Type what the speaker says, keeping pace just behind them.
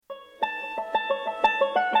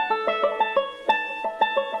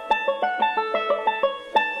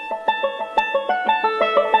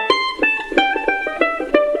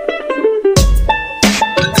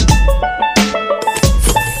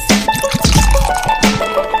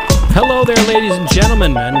Hello there, ladies and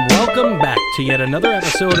gentlemen, and welcome back to yet another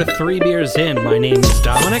episode of Three Beers In. My name is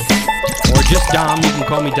Dominic, or just Dom, you can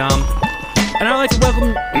call me Dom, and I'd like to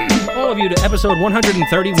welcome all of you to episode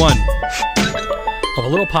 131 of a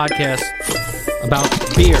little podcast about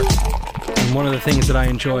beer. And one of the things that I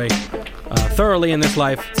enjoy thoroughly in this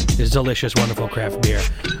life is delicious, wonderful craft beer.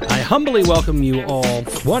 I humbly welcome you all,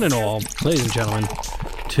 one and all, ladies and gentlemen,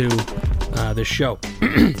 to this show.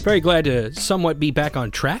 Very glad to somewhat be back on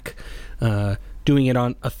track, doing it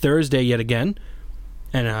on a Thursday yet again,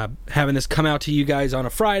 and having this come out to you guys on a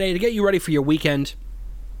Friday to get you ready for your weekend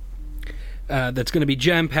that's going to be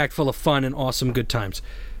jam-packed full of fun and awesome good times.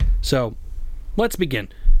 So, let's begin.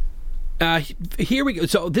 Here we go.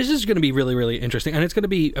 So, this is going to be really, really interesting, and it's going to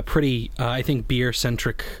be a pretty, I think,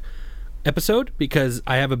 beer-centric episode, because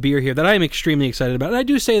I have a beer here that I am extremely excited about, and I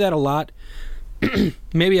do say that a lot.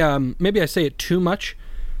 Maybe I say it too much,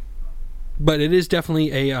 but it is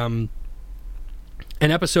definitely an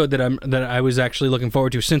episode that I was actually looking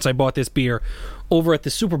forward to since I bought this beer over at the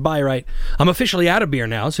Super Buy Right. I'm officially out of beer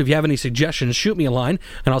now, so if you have any suggestions, shoot me a line,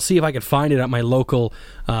 and I'll see if I can find it at my local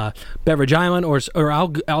Beverage Island, or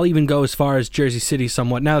I'll even go as far as Jersey City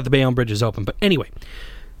somewhat now that the Bayonne Bridge is open. But anyway,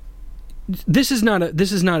 this is not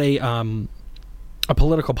a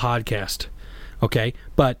political podcast. Okay,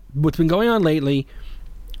 but what's been going on lately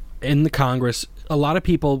in the Congress, a lot of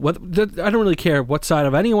people, I don't really care what side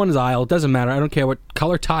of anyone's aisle, it doesn't matter, I don't care what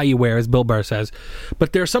color tie you wear, as Bill Burr says,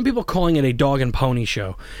 but there are some people calling it a dog and pony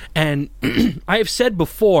show. And I have said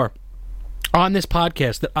before on this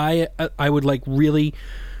podcast that I would like really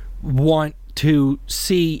want to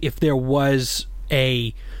see if there was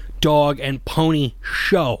a dog and pony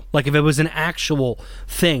show, like if it was an actual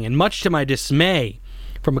thing. And much to my dismay,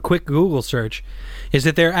 from a quick Google search, is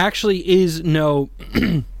that there actually is no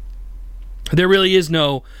there really is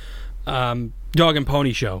no dog and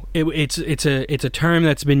pony show. It's a term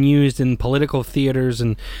that's been used in political theaters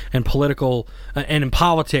and political and in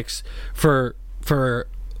politics for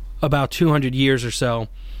about 200 years or so.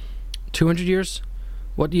 200 years?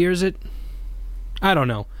 What year is it? I don't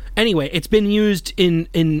know. Anyway, it's been used in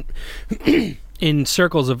in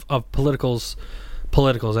circles of politicals.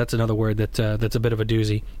 That's another word that's a bit of a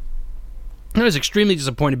doozy. I was extremely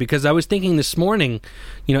disappointed because I was thinking this morning,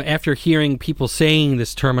 after hearing people saying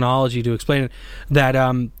this terminology to explain it, that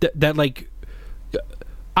that like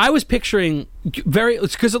I was picturing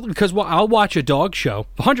because I'll watch a dog show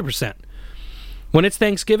 100% when it's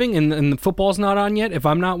Thanksgiving and the football's not on yet. If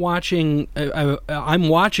I'm not watching, I'm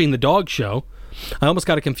watching the dog show. I almost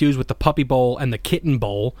got it confused with the Puppy Bowl and the Kitten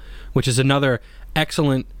Bowl, which is another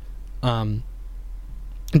excellent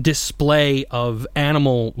display of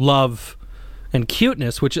animal love and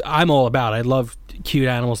cuteness, which I'm all about. I love cute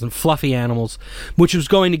animals and fluffy animals, which was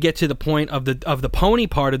going to get to the point of the pony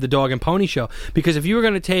part of the dog and pony show. Because if you were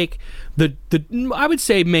going to take the I would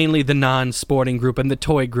say mainly the non-sporting group and the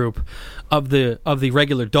toy group of the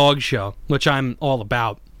regular dog show, which I'm all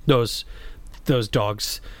about, those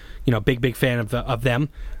dogs, big fan of them,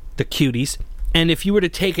 the cuties. And if you were to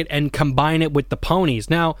take it and combine it with the ponies,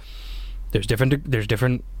 now there's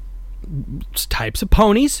different types of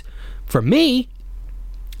ponies. For me,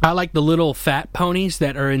 I like the little fat ponies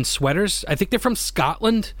that are in sweaters. I think they're from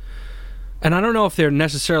Scotland, and I don't know if they're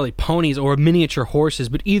necessarily ponies or miniature horses,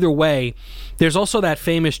 but either way, there's also that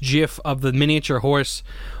famous gif of the miniature horse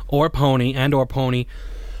or pony,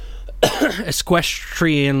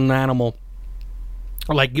 equestrian animal,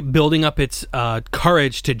 like building up its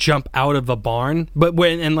courage to jump out of a barn, but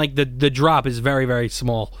the drop is very, very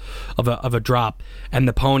small of a drop, and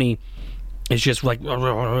the pony is just like,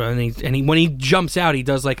 and when he jumps out, he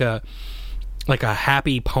does like a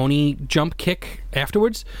happy pony jump kick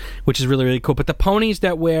afterwards, which is really, really cool. But the ponies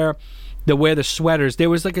that wear the sweaters, there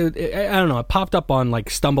was like I don't know, it popped up on like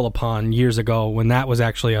StumbleUpon years ago when that was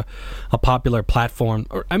actually a popular platform.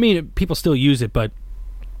 I mean, people still use it, but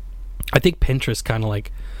I think Pinterest kind of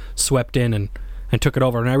like swept in and took it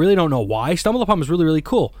over, and I really don't know why. StumbleUpon was really, really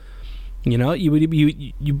cool.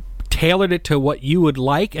 You tailored it to what you would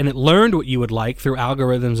like, and it learned what you would like through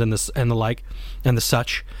algorithms and the like and the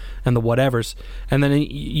such and the whatevers, and then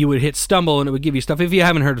you would hit Stumble and it would give you stuff. If you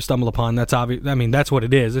haven't heard of StumbleUpon, that's obvious. I mean, that's what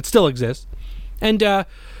it is. It still exists, and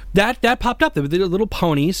that popped up. The little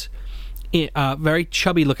ponies, very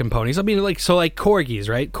chubby looking ponies. I mean, like corgis,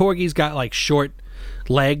 right? Corgis got like short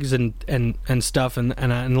legs and stuff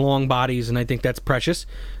and long bodies, and I think that's precious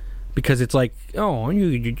because it's like, oh,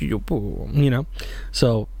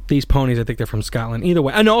 so these ponies, I think they're from Scotland. Either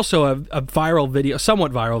way, and also a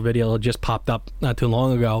somewhat viral video just popped up not too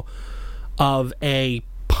long ago of a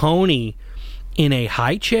pony in a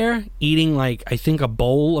high chair eating, like, I think a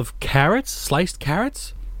bowl of carrots, sliced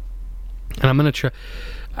carrots. And I'm going to try.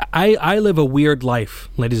 I live a weird life,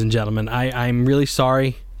 ladies and gentlemen. I'm really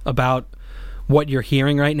sorry about what you're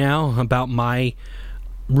hearing right now, about my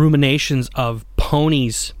ruminations of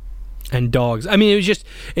ponies and dogs. I mean,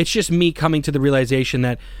 it's just me coming to the realization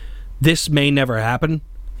that this may never happen.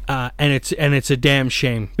 And it's a damn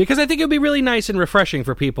shame, because I think it would be really nice and refreshing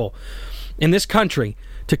for people in this country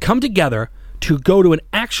to come together to go to an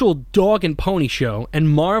actual dog and pony show and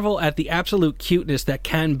marvel at the absolute cuteness that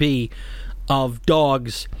can be of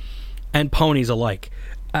dogs and ponies alike.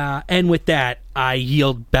 And with that, I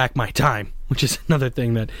yield back my time, which is another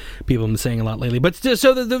thing that people have been saying a lot lately. But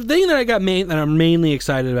so the thing that that I'm mainly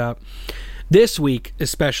excited about this week,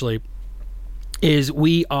 especially, is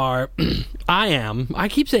I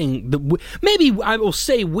keep saying, maybe I will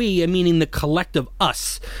say we, meaning the collective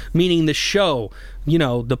us, meaning the show,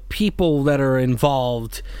 the people that are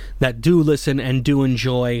involved, that do listen and do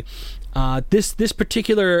enjoy. This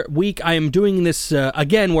particular week, I am doing this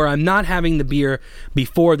again, where I'm not having the beer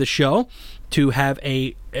before the show, to have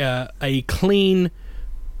a clean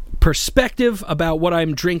perspective about what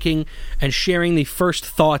I'm drinking and sharing the first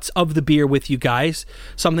thoughts of the beer with you guys.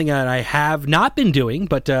 Something that I have not been doing,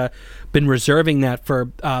 but been reserving that for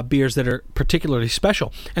beers that are particularly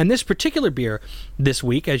special. And this particular beer this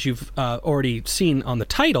week, as you've already seen on the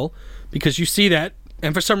title, because you see that,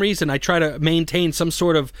 and for some reason I try to maintain some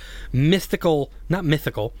sort of mystical, or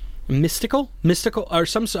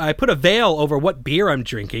I put a veil over what beer I'm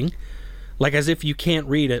drinking, like as if you can't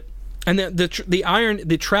read it. And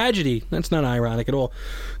the tragedy, that's not ironic at all.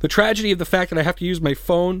 The tragedy of the fact that I have to use my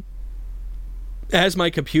phone as my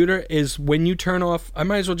computer is when you turn off, I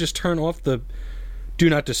might as well just turn off the do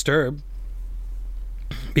not disturb,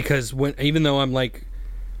 because even though I'm like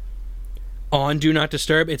on do not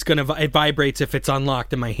disturb, it vibrates if it's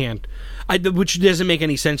unlocked in my hand, which doesn't make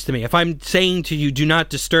any sense to me. If I'm saying to you, do not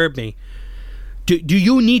disturb me, do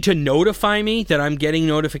you need to notify me that I'm getting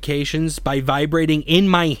notifications by vibrating in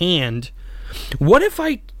my hand? What if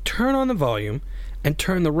I turn on the volume and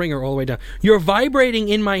turn the ringer all the way down? You're vibrating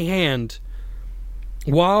in my hand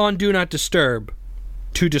while on do not disturb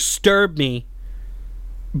to disturb me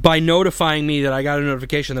by notifying me that I got a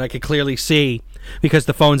notification that I could clearly see, because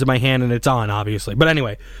the phone's in my hand and it's on, obviously. But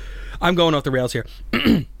anyway, I'm going off the rails here.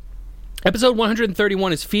 Episode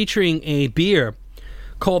 131 is featuring a beer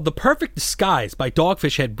called The Perfect Disguise by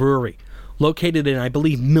Dogfish Head Brewery, located in, I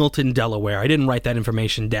believe, Milton, Delaware. I didn't write that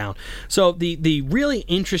information down. So the really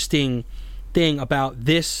interesting thing about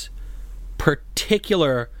this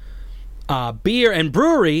particular beer and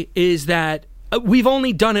brewery is that we've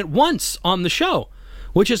only done it once on the show,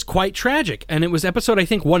 which is quite tragic. And it was episode, I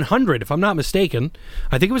think, 100, if I'm not mistaken.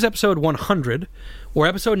 I think it was episode 100 or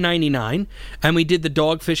episode 99, and we did the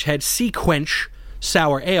Dogfish Head Sea Quench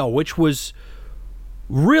Sour Ale, which was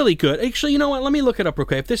really good. Actually, you know what? Let me look it up real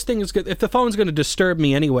quick. If this thing is good, if the phone's going to disturb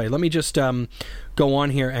me anyway, let me just go on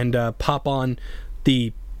here and pop on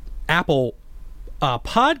the Apple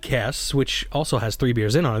Podcasts, which also has 3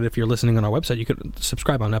 beers in on it. If you're listening on our website, you could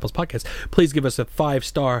subscribe on Apple's Podcasts. Please give us a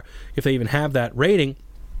 5-star if they even have that rating.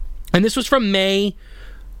 And this was from May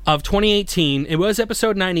of 2018. It was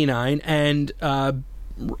episode 99, and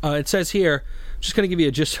it says here, just going to give you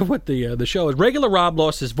a gist of what the show is. Regular Rob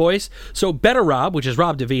lost his voice, so Better Rob, which is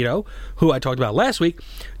Rob DeVito, who I talked about last week,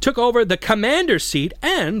 took over the commander's seat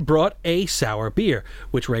and brought a sour beer,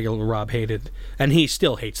 which Regular Rob hated, and he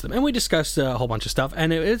still hates them. And we discussed a whole bunch of stuff,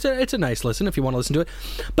 and it's a nice listen if you want to listen to it.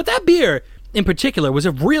 But that beer, in particular, was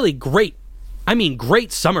a really great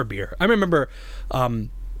summer beer. I remember,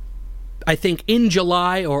 I think in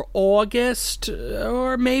July or August,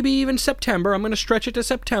 or maybe even September, I'm going to stretch it to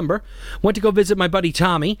September, went to go visit my buddy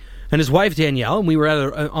Tommy and his wife Danielle, and we were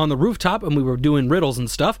on the rooftop, and we were doing riddles and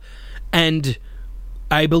stuff, and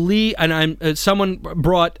I believe, and someone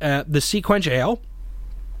brought the Sea Quench Ale,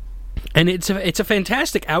 and it's a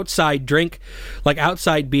fantastic outside drink, like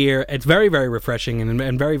outside beer. It's very, very refreshing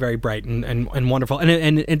and very, very bright and wonderful,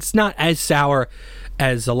 and it's not as sour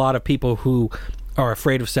as a lot of people who are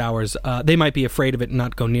afraid of sours. They might be afraid of it and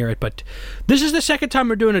not go near it, but this is the second time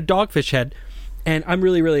we're doing a Dogfish Head, and I'm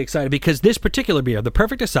really, really excited because this particular beer, The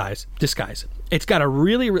Perfect Disguise, it's got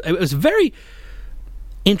it was very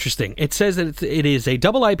interesting. It says that it is a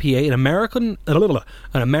double IPA,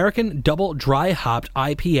 an American double dry hopped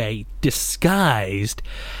IPA disguised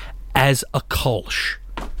as a Kolsch.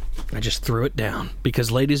 I just threw it down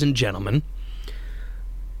because, ladies and gentlemen,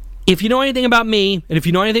 if you know anything about me, and if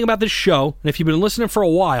you know anything about this show, and if you've been listening for a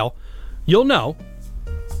while, you'll know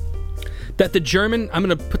that the German, I'm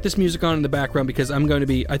going to put this music on in the background because I think I'm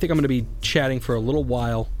going to be chatting for a little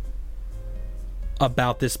while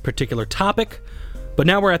about this particular topic. But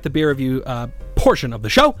now we're at the beer review portion of the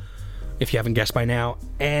show, if you haven't guessed by now.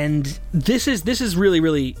 And this is really,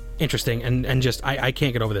 really interesting, and just, I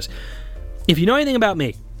can't get over this. If you know anything about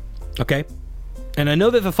me, okay, and I know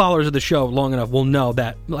that the followers of the show long enough will know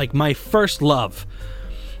that, like, my first love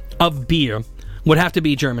of beer would have to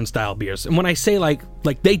be German-style beers. And when I say, like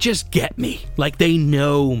they just get me. Like, they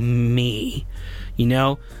know me, you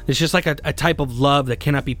know? It's just like a type of love that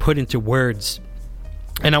cannot be put into words.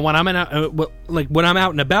 And when I'm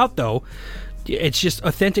out and about, though, it's just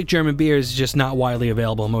authentic German beer is just not widely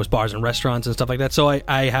available in most bars and restaurants and stuff like that. So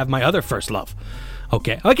I have my other first love.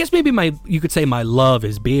 Okay, I guess maybe you could say my love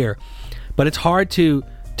is beer, but it's hard to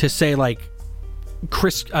say, like,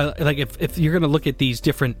 like if you're gonna look at these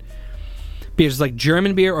different beers, like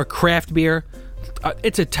German beer or craft beer,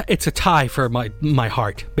 it's a tie for my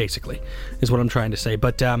heart, basically, is what I'm trying to say.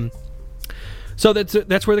 But so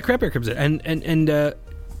that's where the craft beer comes in, and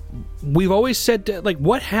we've always said, like,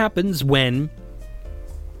 what happens when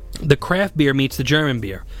the craft beer meets the German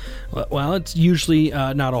beer? Well, it's usually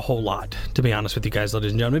not a whole lot, to be honest with you guys,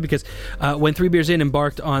 ladies and gentlemen, because when Three Beers In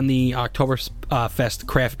embarked on the Oktoberfest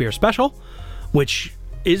craft beer special, which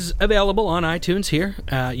is available on iTunes here,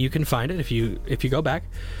 you can find it if you go back.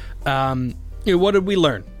 What did we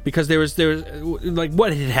learn? Because there was like,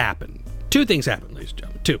 what had happened? Two things happened, ladies and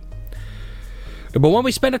gentlemen. Two. But one,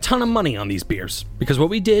 we spent a ton of money on these beers, because what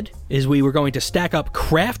we did is we were going to stack up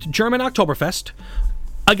craft German Oktoberfest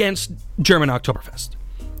against German Oktoberfest.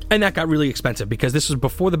 And that got really expensive, because this was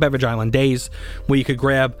before the Beverage Island days, where you could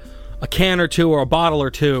grab a can or two or a bottle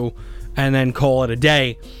or two and then call it a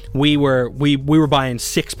day. We were buying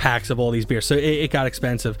 6-packs of all these beers, so it got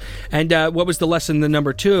expensive. And what was the lesson? The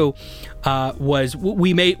number two was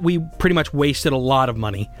we pretty much wasted a lot of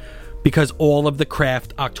money, because all of the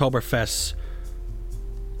craft Oktoberfests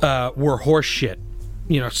were horse shit.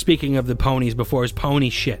 You know, speaking of the ponies before, it was pony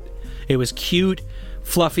shit. It was cute,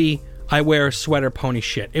 fluffy, I wear a sweater pony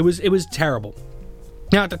shit. It was terrible.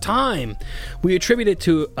 Now, at the time, we attribute it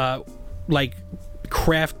to like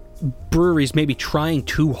craft breweries maybe trying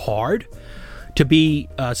too hard to be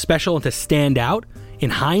special and to stand out. In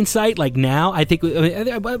hindsight, like now, I think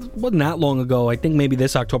it wasn't that long ago. I think maybe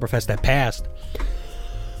this Oktoberfest that passed,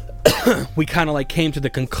 we kind of like came to the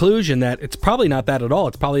conclusion that it's probably not that at all.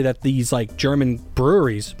 It's probably that these like German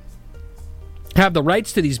breweries have the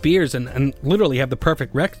rights to these beers and literally have the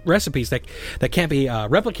perfect recipes that can't be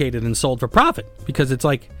replicated and sold for profit. Because it's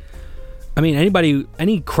like, I mean,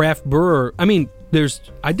 any craft brewer, I mean,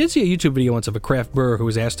 I did see a YouTube video once of a craft brewer who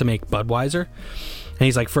was asked to make Budweiser, and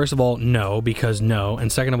he's like, first of all, no, because no,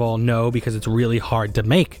 and second of all, no, because it's really hard to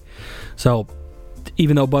make. So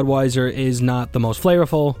even though Budweiser is not the most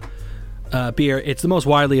flavorful beer, it's the most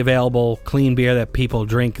widely available clean beer that people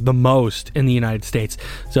drink the most in the United States.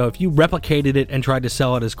 So if you replicated it and tried to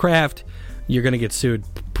sell it as craft, you're going to get sued,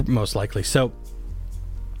 most likely. So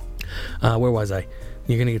where was I?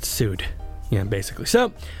 You're going to get sued. Yeah, basically.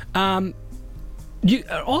 So so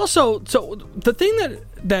the thing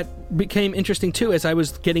that became interesting too, as I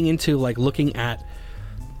was getting into like looking at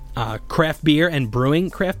craft beer and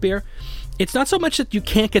brewing craft beer, it's not so much that you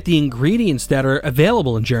can't get the ingredients that are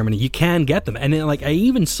available in Germany. You can get them. And then, like, I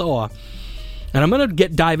even saw, and I'm going to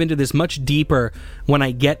dive into this much deeper when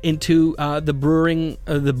I get into the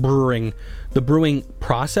brewing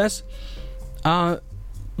process.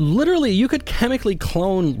 Literally, you could chemically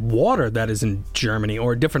clone water that is in Germany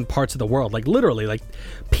or different parts of the world. Like, literally, like,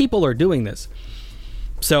 people are doing this.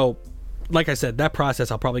 So, like I said, that process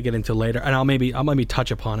I'll probably get into later, and I'll maybe touch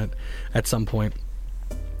upon it at some point.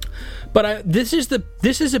 But this is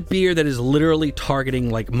a beer that is literally targeting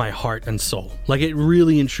like my heart and soul. Like, it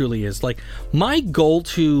really and truly is. Like, my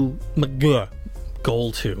go-to German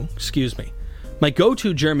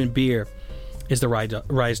beer is the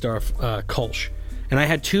Reisdorf Kolsch. And I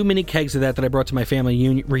had 2 mini kegs of that I brought to my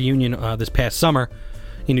family reunion this past summer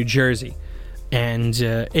in New Jersey. And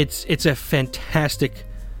it's a fantastic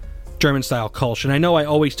German-style Kolsch. And I know I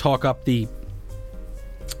always talk up the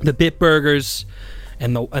Bitburgers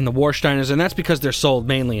and the Warsteiners, and that's because they're sold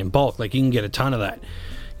mainly in bulk. Like, you can get a ton of that,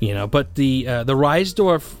 you know. But the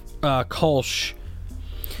Reisdorf Kolsch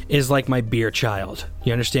is like my beer child.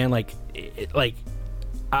 You understand? Like,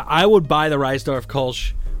 I would buy the Reisdorf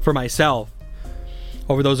Kolsch for myself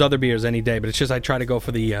over those other beers any day. But it's just I try to go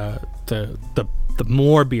for the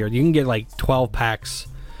more beer. You can get like 12 packs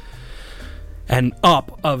and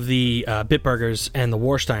up of the Bitburgers and the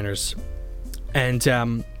Warsteiners,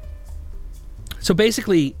 and so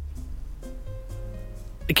basically,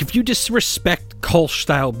 like, if you disrespect Kolsch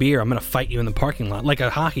style beer, I'm gonna fight you in the parking lot like a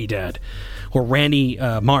hockey dad or Randy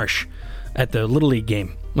Marsh at the Little League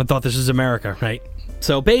game. I thought this is America, right?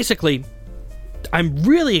 So basically, I'm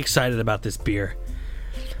really excited about this beer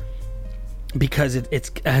because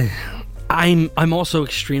I'm also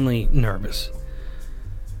extremely nervous.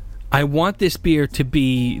 I want this beer to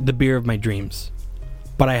be the beer of my dreams,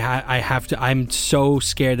 but I have to. I'm so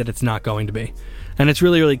scared that it's not going to be, and it's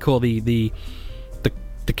really, really cool. The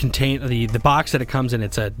box that it comes in.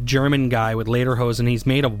 It's a German guy with lederhosen, and he's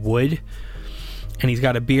made of wood, and he's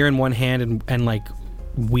got a beer in one hand and like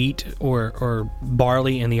wheat or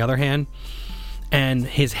barley in the other hand, and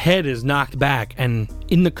his head is knocked back, and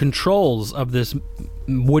in the controls of this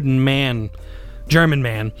wooden man, German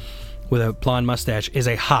man with a blonde mustache, is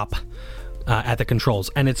a hop at the controls,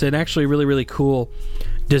 and it's an actually really, really cool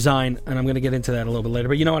design, and I'm going to get into that a little bit later.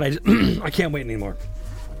 But you know what? I can't wait anymore.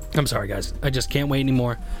 I'm sorry, guys. I just can't wait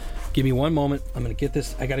anymore. Give me one moment. I'm going to get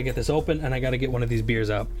this. I got to get this open, and I got to get one of these beers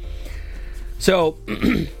out. So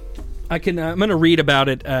I'm going to read about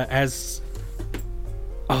it as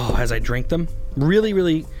I drink them. Really,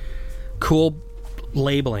 really cool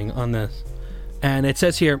labeling on this, and it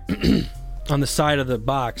says here on the side of the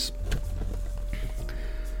box,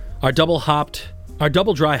 our double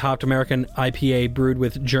dry hopped American IPA brewed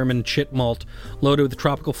with German chit malt, loaded with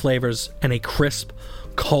tropical flavors and a crisp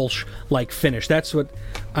Kolsch-like finish. That's what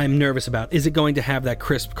I'm nervous about. Is it going to have that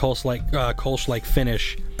crisp Kolsch-like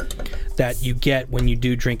finish that you get when you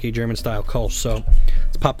do drink a German-style Kolsch? So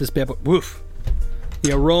let's pop this bad boy. Woof!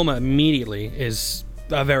 The aroma immediately is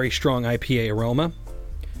a very strong IPA aroma.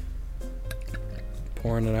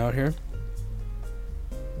 Pouring it out here.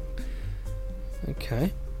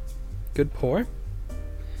 Okay. Good pour.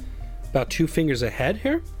 About 2 fingers ahead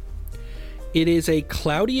here. It is a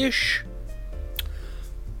cloudyish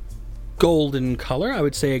golden color. I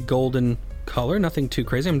would say a golden color. Nothing too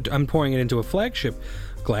crazy. I'm pouring it into a flagship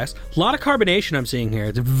glass. A lot of carbonation I'm seeing here.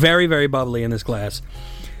 It's very, very bubbly in this glass.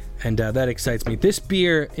 And that excites me. This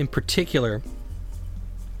beer in particular,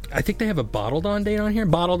 I think they have a bottled on date on here.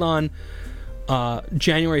 Bottled on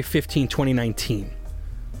January 15, 2019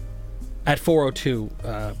 at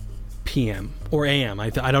 4:02 p.m. or a.m.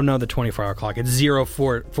 I don't know the 24-hour clock. It's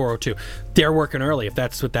 4:02. They're working early, if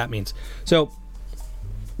that's what that means. So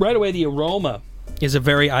right away, the aroma is a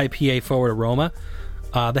very IPA-forward aroma.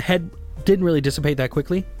 The head didn't really dissipate that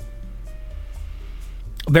quickly.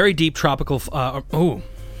 Very deep tropical...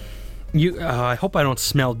 I hope I don't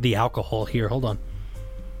smell the alcohol here. Hold on.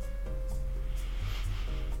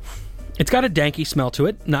 It's got a danky smell to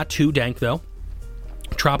it. Not too dank, though.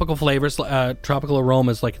 Tropical flavors, tropical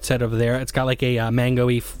aromas, like it said over there. It's got like a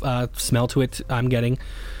mango-y smell to it, I'm getting.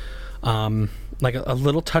 Like a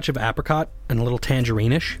little touch of apricot and a little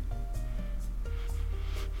tangerine-ish.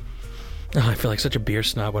 Oh, I feel like such a beer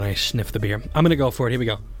snob when I sniff the beer. I'm going to go for it. Here we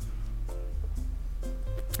go.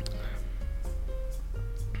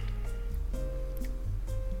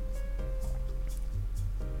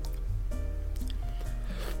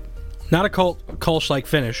 Not a Kolsch-like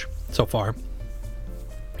finish so far.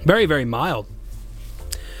 Very, very mild.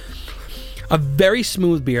 A very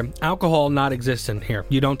smooth beer. Alcohol not existent here.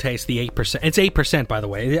 You don't taste the 8%. It's 8%, by the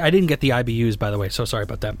way. I didn't get the IBUs, by the way, so sorry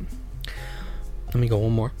about that. Let me go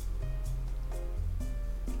one more.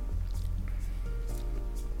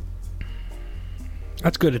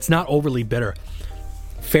 That's good. It's not overly bitter.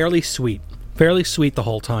 Fairly sweet. Fairly sweet the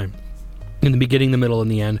whole time. In the beginning, the middle,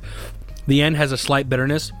 and the end. The end has a slight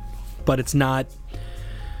bitterness, but it's not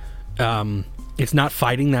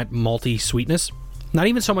fighting that malty sweetness. Not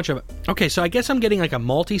even so much of it. Okay, so I guess I'm getting like a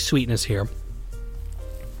malty sweetness here,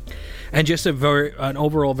 and just an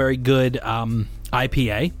overall very good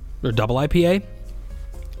IPA or double IPA.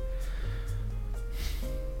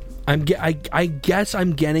 I guess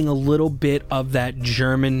I'm getting a little bit of that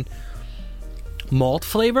German malt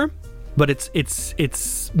flavor, but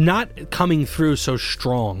it's not coming through so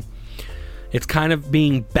strong. It's kind of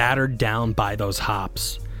being battered down by those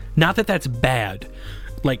hops. Not that that's bad.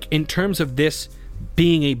 Like, in terms of this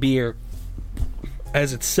being a beer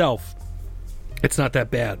as itself, it's not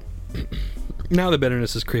that bad. Now the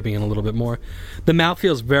bitterness is creeping in a little bit more. The mouth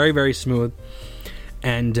feels very, very smooth,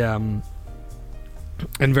 and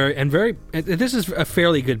very. This is a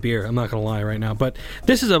fairly good beer. I'm not gonna lie right now, but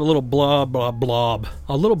this is a little blurb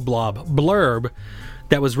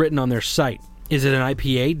that was written on their site. Is it an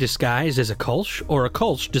IPA disguised as a Kolsch, or a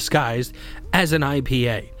Kolsch disguised as an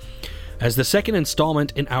IPA? As the second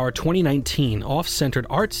installment in our 2019 off-centered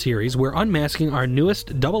art series, we're unmasking our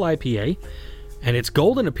newest double IPA, and its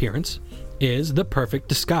golden appearance is the perfect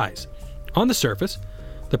disguise. On the surface,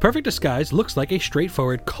 The Perfect Disguise looks like a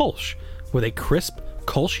straightforward Kolsch with a crisp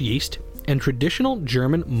Kolsch yeast and traditional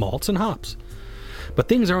German malts and hops. But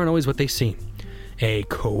things aren't always what they seem. A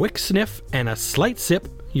quick sniff and a slight sip,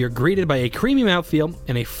 you're greeted by a creamy mouthfeel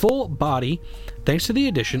and a full body thanks to the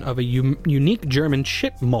addition of a unique German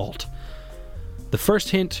shit malt. The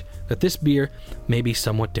first hint that this beer may be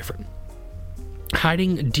somewhat different.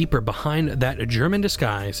 Hiding deeper behind that German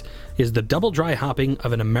disguise is the double dry hopping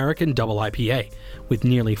of an American double IPA with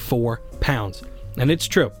nearly 4 pounds. And it's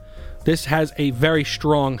true, this has a very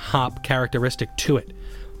strong hop characteristic to it.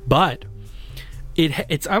 But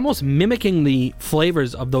it's almost mimicking the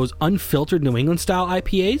flavors of those unfiltered New England style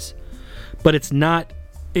IPAs, but it's not.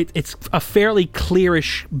 It's a fairly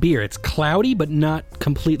clearish beer. It's cloudy, but not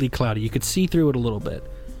completely cloudy. You could see through it a little bit.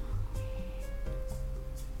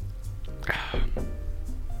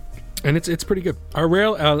 And it's pretty good. Our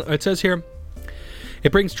rail, it says here,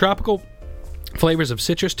 it brings tropical flavors of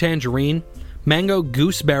citrus, tangerine, mango,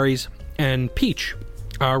 gooseberries, and peach.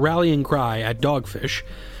 Our rallying cry at Dogfish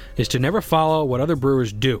is to never follow what other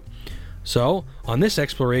brewers do. So, on this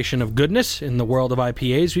exploration of goodness in the world of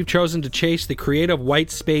IPAs, we've chosen to chase the creative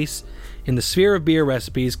white space in the sphere of beer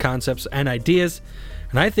recipes, concepts, and ideas,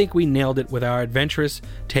 and I think we nailed it with our adventurous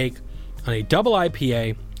take on a double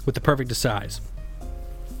IPA with the perfect size,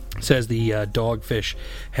 says the Dogfish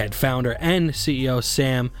head founder and CEO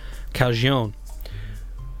Sam Calgione.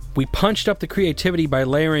 We punched up the creativity by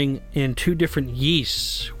layering in 2 different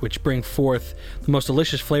yeasts, which bring forth the most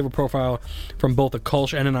delicious flavor profile from both a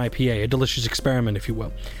Kolsch and an IPA, a delicious experiment, if you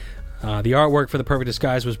will. The artwork for The Perfect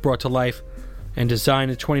Disguise was brought to life and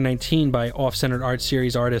designed in 2019 by Off-Centered Art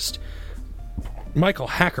Series artist Michael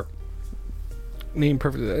Hacker. Name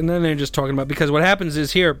perfect. And then they're just talking about, because what happens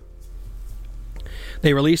is here,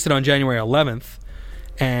 they released it on January 11th,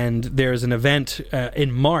 and there's an event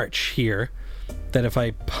in March here, that if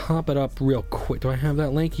I pop it up real quick, do I have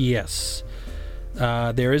that link? Yes.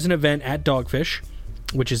 There is an event at Dogfish,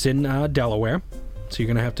 which is in Delaware. So you're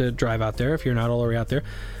going to have to drive out there if you're not already out there.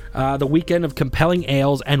 The Weekend of Compelling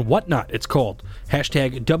Ales and Whatnot, it's called.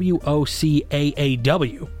 Hashtag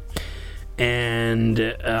WOCAAW. And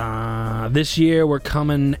this year we're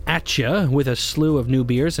coming at you with a slew of new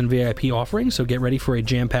beers and VIP offerings. So get ready for a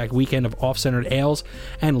jam-packed weekend of off-centered ales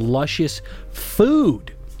and luscious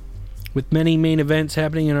food, with many main events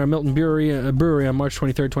happening in our Milton brewery on March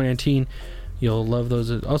 23rd, 2019. You'll love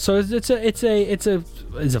those. Also, it's a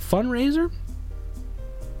fundraiser.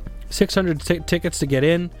 600 tickets to get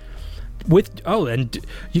in. And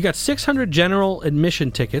you got 600 general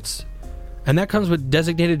admission tickets, and that comes with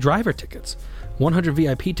designated driver tickets, 100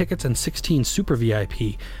 VIP tickets, and 16 super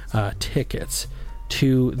VIP tickets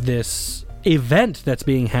to this event that's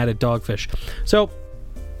being had at Dogfish. So,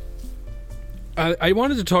 I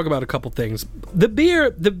wanted to talk about a couple things. The beer,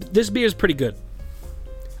 this beer is pretty good.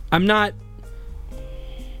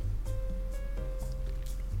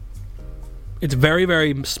 It's very,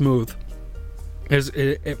 very smooth,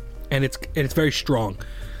 and it's very strong.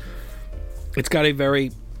 It's got a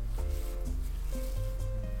very,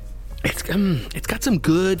 it's got some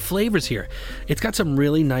good flavors here. It's got some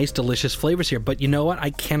really nice, delicious flavors here. But you know what?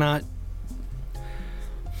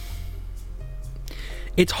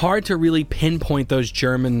 It's hard to really pinpoint those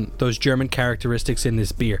German characteristics in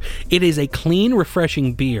this beer. It is a clean,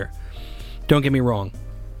 refreshing beer. Don't get me wrong.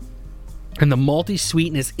 And the malty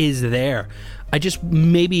sweetness is there. I just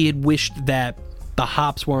maybe had wished that the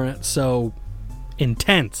hops weren't so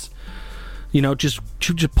intense. You know, just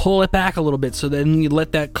pull it back a little bit so then you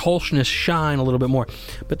let that Kolschness shine a little bit more.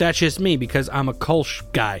 But that's just me because I'm a Kolsch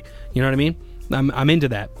guy. You know what I mean? I'm into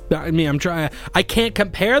that. I mean, I can't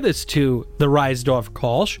compare this to the Reisdorf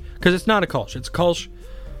Kolsch because it's not a Kolsch. It's Kolsch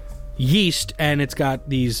yeast, and it's got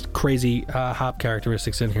these crazy hop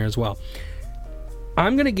characteristics in here as well.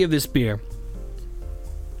 I'm going to give this beer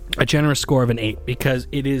a generous score of an 8 because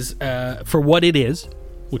it is, for what it is,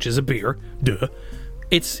 which is a beer, duh,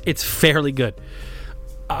 it's fairly good.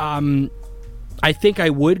 I think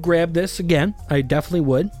I would grab this again. I definitely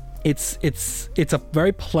would. It's a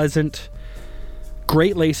very pleasant,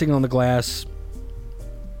 great lacing on the glass.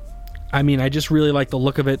 I mean, I just really like the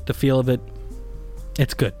look of it, the feel of it.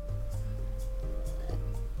 It's good.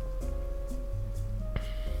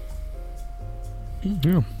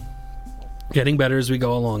 Yeah. Getting better as we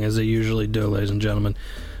go along, as they usually do, ladies and gentlemen.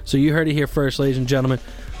 So you heard it here first, ladies and gentlemen.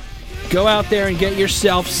 Go out there and get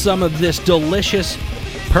yourself some of this delicious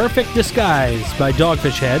Perfect Disguise by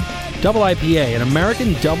Dogfish Head Double IPA, an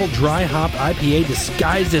American double dry hop IPA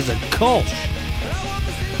disguised as a Kolsch.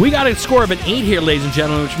 We got a score of an 8 here, ladies and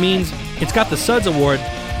gentlemen, which means it's got the Suds Award.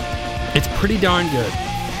 It's pretty darn good.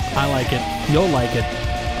 I like it. You'll like it.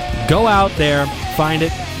 Go out there, find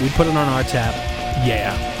it. We put it on our tab.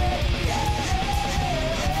 Yeah.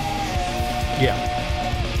 Yeah.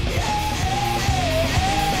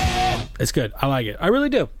 It's good. I like it. I really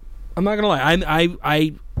do. I'm not gonna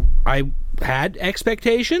lie. I had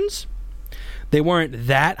expectations. They weren't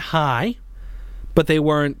that high, but they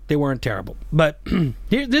weren't terrible. But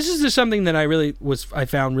here, this is just something that I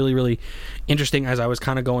found really, really interesting as I was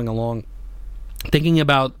kind of going along, thinking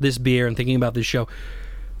about this beer and thinking about this show.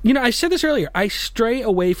 You know, I said this earlier. I stray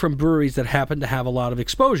away from breweries that happen to have a lot of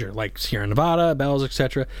exposure, like Sierra Nevada, Bell's,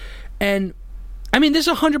 etc. And I mean, this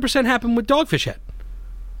 100% happened with Dogfish Head.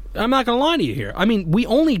 I'm not going to lie to you here. I mean, we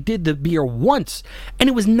only did the beer once, and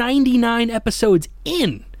it was 99 episodes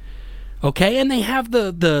in. Okay, and they have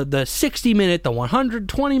the 60-minute, the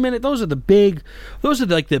 120-minute. Those are the big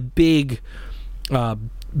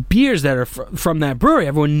beers that are from that brewery.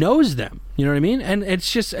 Everyone knows them. You know what I mean? And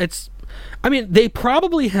I mean, they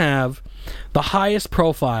probably have the highest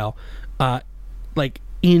profile, like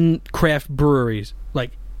in craft breweries,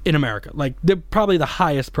 like in America. Like they're probably the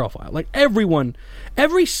highest profile. Like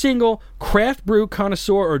every single craft brew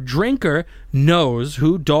connoisseur or drinker knows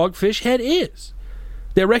who Dogfish Head is.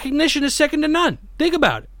 Their recognition is second to none. Think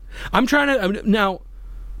about it. Now,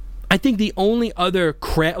 I think the only other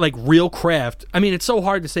craft, like real craft, I mean, it's so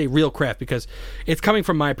hard to say real craft because it's coming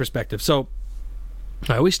from my perspective. So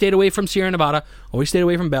I always stayed away from Sierra Nevada, always stayed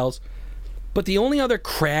away from Bell's. But the only other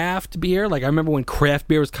craft beer, like I remember when craft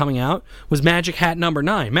beer was coming out, was Magic Hat No.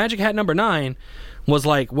 9. Magic Hat No. 9 was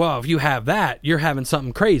like, well, if you have that, you're having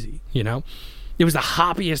something crazy, you know? It was the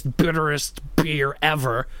hoppiest, bitterest beer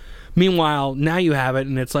ever. Meanwhile, now you have it,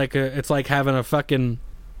 and it's like having a fucking,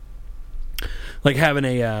 like having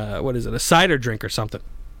a a cider drink or something.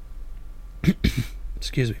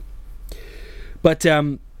 Excuse me. But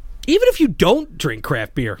even if you don't drink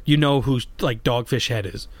craft beer, you know who like Dogfish Head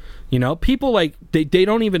is. You know, people like they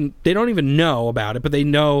don't even know about it, but they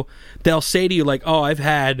know. They'll say to you like, "Oh, I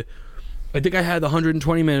think I had the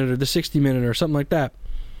 120-minute or the 60-minute or something like that."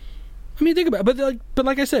 I mean, think about it. But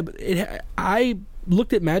like I said, I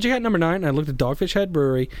looked at Magic Hat No. 9, and I looked at Dogfish Head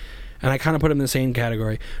Brewery, and I kind of put them in the same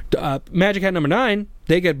category. Magic Hat No. 9,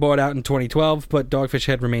 they get bought out in 2012, but Dogfish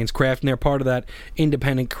Head remains craft, and they're part of that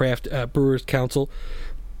independent craft brewers council.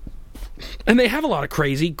 And they have a lot of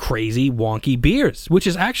crazy, wonky beers, which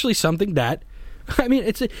is actually something that, I mean,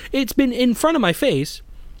 it's been in front of my face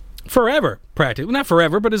forever, practically. Not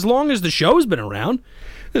forever, but as long as the show's been around.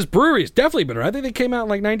 This brewery has definitely been around. I think they came out in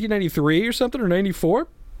like 1993 or something, or 94.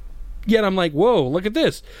 Yet I'm like, whoa, look at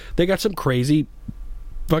this. They got some crazy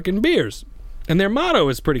fucking beers. And their motto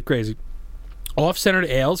is pretty crazy. Off-centered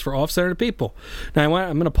ales for off-centered people. Now,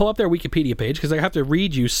 I'm going to pull up their Wikipedia page because I have to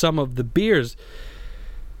read you some of the beers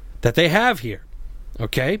that they have here.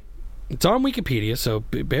 Okay? It's on Wikipedia, so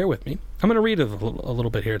bear with me. I'm going to read a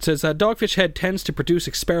little bit here. It says, Dogfish Head tends to produce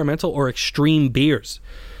experimental or extreme beers.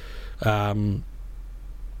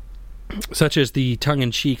 Such as the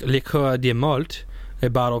tongue-in-cheek Liqueur de Malt, a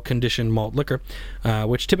bottle-conditioned malt liquor,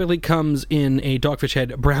 which typically comes in a Dogfish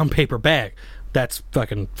Head brown paper bag. That's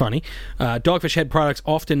fucking funny. Dogfish Head products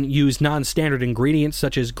often use non-standard ingredients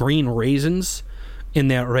such as green raisins in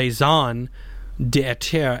their Raison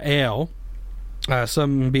d'Eter ale.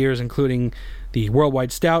 Some beers, including the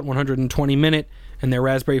Worldwide Stout, 120-minute, and their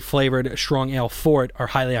raspberry-flavored strong ale Fort, are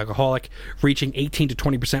highly alcoholic, reaching 18 to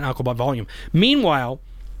 20% alcohol by volume. Meanwhile,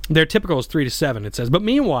 their typical is 3 to 7, it says. But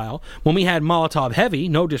meanwhile, when we had Molotov Heavy,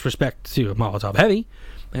 no disrespect to Molotov Heavy,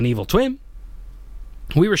 an evil twin,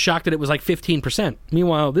 we were shocked that it was like 15%.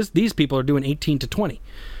 Meanwhile, these people are doing 18 to 20.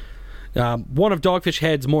 One of Dogfish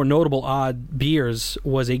Head's more notable odd beers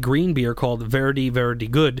was a green beer called Verdi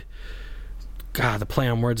Good. God, the play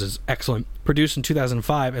on words is excellent. Produced in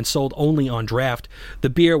 2005 and sold only on draft. The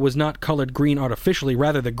beer was not colored green artificially.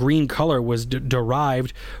 Rather, the green color was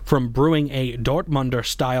derived from brewing a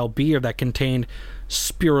Dortmunder-style beer that contained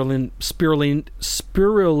spirulina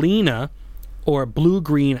or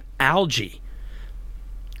blue-green algae.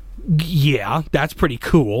 Yeah, that's pretty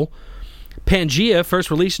cool. Pangea, first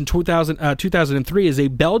released in 2003, is a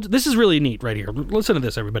Belgian... This is really neat right here. Listen to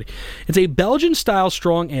this, everybody. It's a Belgian-style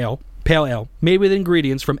strong ale, pale ale, made with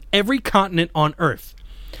ingredients from every continent on Earth,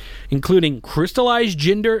 including crystallized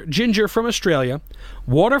ginger from Australia,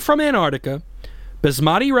 water from Antarctica,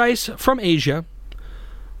 basmati rice from Asia,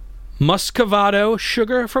 muscovado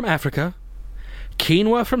sugar from Africa,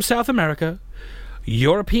 quinoa from South America,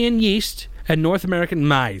 European yeast, and North American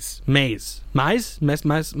maize,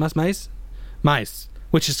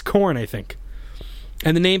 which is corn, I think.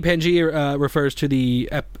 And the name Pangea refers to the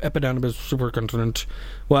Epidaurus supercontinent.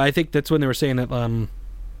 Well, I think that's when they were saying that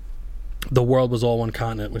the world was all one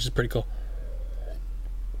continent, which is pretty cool.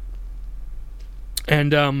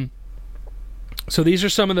 And so these are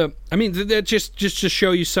some of the, I mean, just to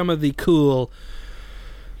show you some of the cool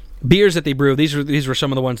beers that they brew. These were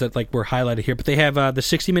some of the ones that like were highlighted here. But they have the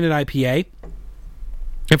 60-minute IPA.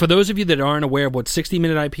 And for those of you that aren't aware of what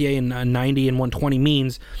 60-minute IPA and 90 and 120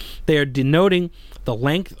 means, they are denoting the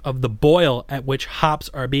length of the boil at which hops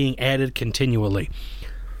are being added continually.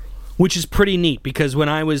 Which is pretty neat, because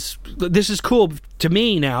this is cool to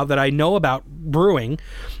me now that I know about brewing.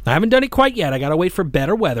 I haven't done it quite yet. I got to wait for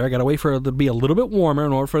better weather. I got to wait for it to be a little bit warmer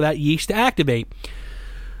in order for that yeast to activate.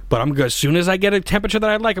 But as soon as I get a temperature that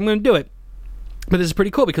I like, I'm going to do it. But this is pretty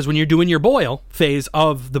cool, because when you're doing your boil phase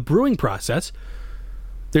of the brewing process,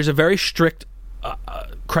 there's a very strict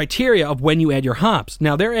criteria of when you add your hops.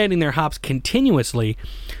 Now, they're adding their hops continuously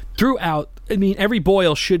throughout. I mean, every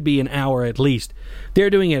boil should be an hour at least. They're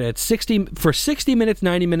doing it at 60 minutes,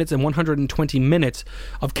 90 minutes, and 120 minutes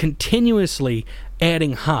of continuously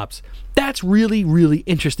adding hops. That's really, really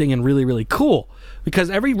interesting and really, really cool, because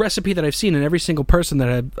every recipe that I've seen and every single person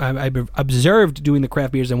that I've observed doing the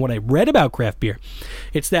craft beers and what I read about craft beer,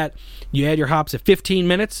 it's that you add your hops at 15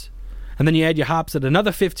 minutes, and then you add your hops at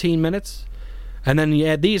another 15 minutes, and then you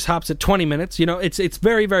add these hops at 20 minutes. You know, it's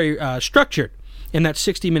very, very structured in that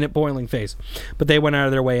 60-minute boiling phase. But they went out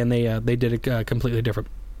of their way and they did it completely different.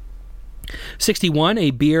 61,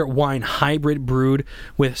 a beer wine hybrid brewed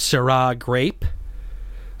with Syrah grape.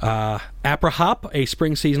 Apra Hop, a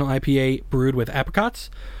spring seasonal IPA brewed with apricots.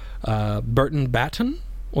 Burton Baton,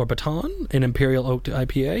 an imperial oak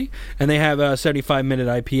IPA. And they have a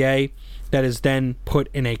 75-minute IPA that is then put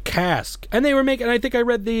in a cask. And they were making, I think I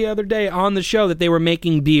read the other day on the show that they were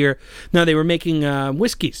making beer. No, they were making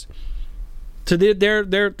whiskeys. So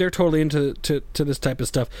they're totally into this type of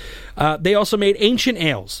stuff. They also made Ancient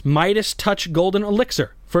Ales, Midas Touch Golden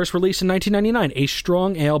Elixir, first released in 1999, a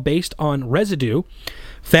strong ale based on residue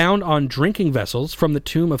found on drinking vessels from the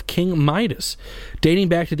tomb of King Midas, dating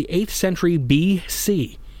back to the 8th century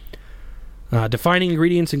BC. Defining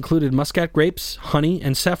ingredients included muscat grapes, honey,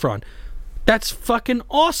 and saffron. That's fucking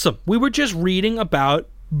awesome. We were just reading about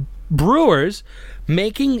brewers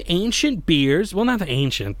making ancient beers. Well, not the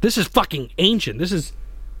ancient. This is fucking ancient. This is,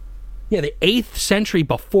 the 8th century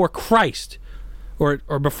before Christ. Or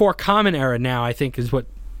before Common Era now, I think, is what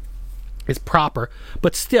is proper.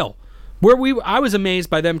 But still, I was amazed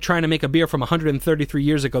by them trying to make a beer from 133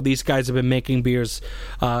 years ago. These guys have been making beers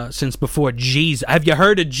since before Jesus. Have you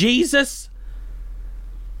heard of Jesus?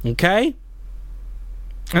 Okay?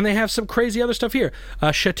 And they have some crazy other stuff here.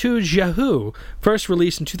 Chateau Jahou, first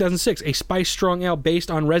released in 2006, a spice-strong ale based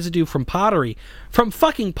on residue from pottery. From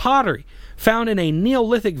fucking pottery. Found in a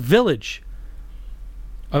Neolithic village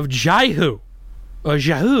of Jaihu, or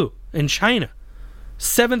Jahou, in China.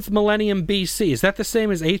 7th millennium BC. Is that the same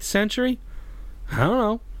as 8th century? I don't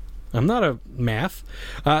know. I'm not a math.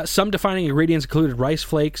 Some defining ingredients included rice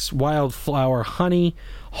flakes, wildflower honey,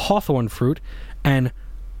 hawthorn fruit, and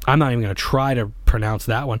I'm not even going to try to pronounce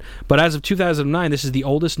that one. But as of 2009, this is the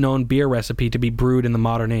oldest known beer recipe to be brewed in the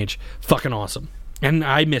modern age. Fucking awesome. And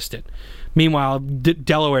I missed it. Meanwhile,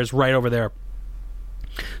 Delaware is right over there.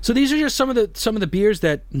 So these are just some of the beers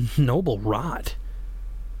that Noble Rot.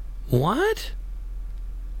 What?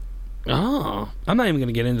 Oh, I'm not even going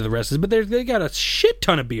to get into the rest of it, but they got a shit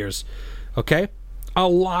ton of beers. Okay? A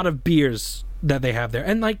lot of beers that they have there.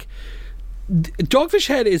 And like, Dogfish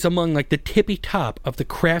Head is among like the tippy top of the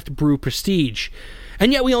craft brew prestige,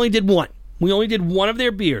 and yet we only did one. We only did one of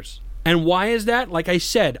their beers. And why is that? Like I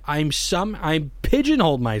said, I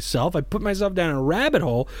pigeonholed myself. I put myself down a rabbit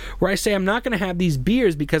hole where I say I'm not going to have these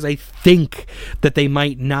beers because I think that they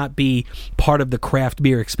might not be part of the craft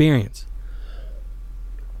beer experience.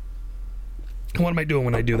 What am I doing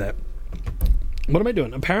when I do that? What am I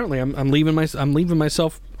doing? Apparently, I'm leaving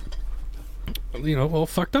myself, all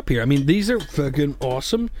fucked up here. I mean, these are fucking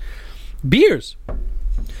awesome beers.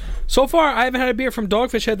 So far, I haven't had a beer from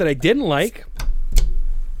Dogfish Head that I didn't like.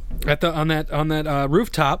 On that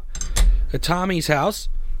rooftop at Tommy's house,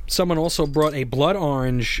 someone also brought a blood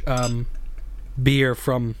orange beer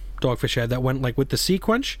from Dogfish Head that went like with the Sea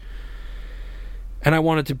Quench. And I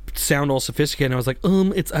wanted to sound all sophisticated, and I was like,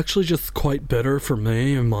 it's actually just quite bitter for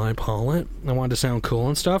me and my palate. I wanted to sound cool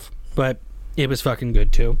and stuff, but it was fucking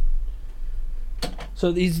good too.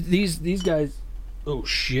 So these guys, oh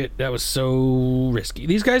shit, that was so risky.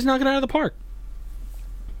 These guys knock it out of the park.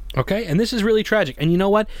 Okay, and this is really tragic. And you know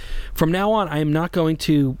what? From now on, I'm not going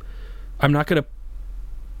to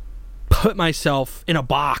put myself in a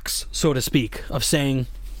box, so to speak, of saying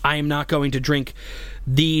I am not going to drink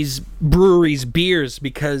these breweries' beers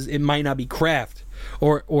because it might not be craft.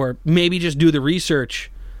 or maybe just do the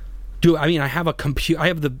research. I have I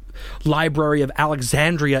have the Library of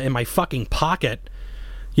Alexandria in my fucking pocket.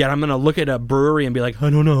 Yet I'm gonna look at a brewery and be like, I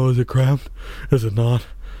don't know, is it craft? Is it not?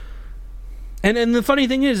 And the funny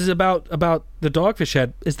thing is about the Dogfish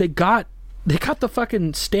Head is they got the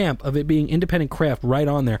fucking stamp of it being independent craft right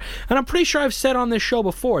on there. And I'm pretty sure I've said on this show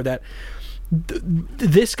before that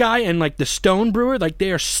this guy and like the Stone Brewer, like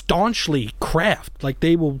they are staunchly craft. Like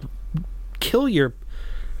they will kill your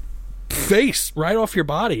face right off your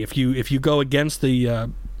body if you go against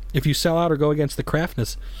the if you sell out or go against the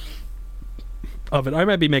craftness of it. I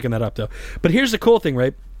might be making that up though. But here's the cool thing,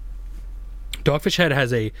 right? Dogfish Head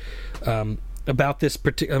has a about this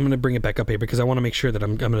particular. I'm going to bring it back up here because I want to make sure that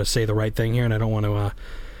I'm going to say the right thing here, and I don't want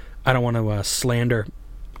to slander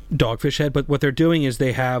Dogfish Head. But what they're doing is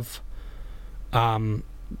they have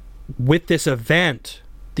with this event,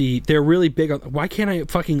 they're really big on. Why can't I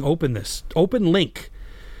fucking open this? Open link.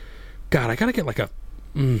 God, I gotta get like I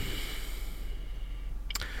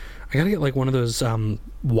gotta get like one of those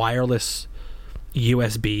wireless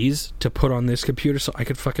USBs to put on this computer so I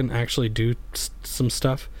could fucking actually do some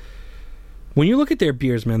stuff. When you look at their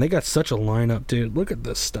beers, man, they got such a lineup, dude. Look at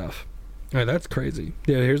this stuff. All right, that's crazy.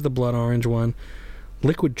 Yeah, here's the Blood Orange one.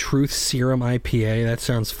 Liquid Truth Serum IPA. That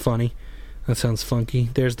sounds funny. That sounds funky.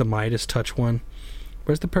 There's the Midas Touch one.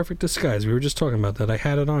 Where's the Perfect Disguise? We were just talking about that. I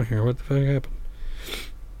had it on here. What the fuck happened?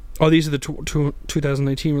 Oh, these are the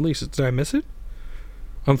 2019 releases. Did I miss it?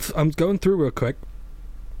 I'm going through real quick.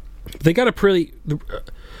 They got a pretty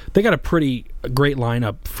great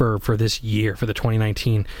lineup for this year, for the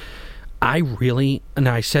 2019. And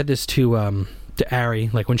I said this to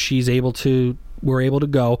Ari, like when we're able to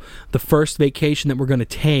go, the first vacation that we're going to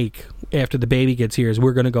take after the baby gets here is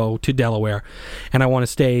we're going to go to Delaware, and I want to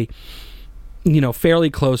stay,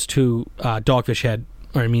 fairly close to Dogfish Head,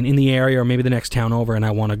 or in the area, or maybe the next town over, and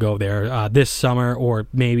I want to go there this summer or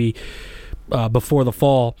maybe before the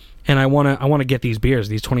fall, and I want to get these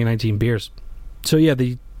 2019 beers. So yeah,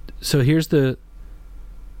 here's the.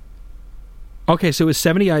 Okay, so it was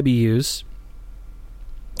 70 IBUs.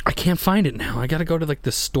 I can't find it now. I got to go to like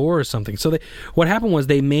the store or something. So what happened was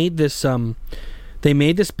they made this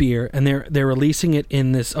beer, and they're releasing it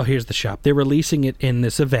in this. Oh, here's the shop. They're releasing it in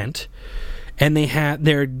this event, and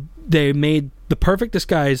they made the Perfect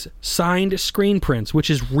Disguise signed screen prints, which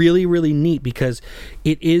is really, really neat because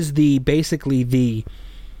it is basically the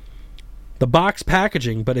box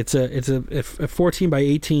packaging, but it's a 14 by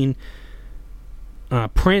 18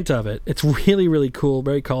 print of it. It's really, really cool,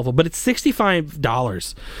 very colorful, but it's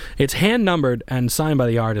 $65. It's hand numbered and signed by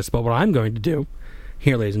the artist. But what I'm going to do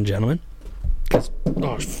here, ladies and gentlemen,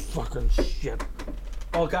 oh fucking shit!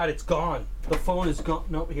 Oh god, it's gone. The phone is gone.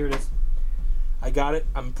 Nope, here it is. I got it.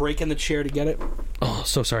 I'm breaking the chair to get it. Oh,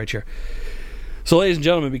 so sorry, chair. So, ladies and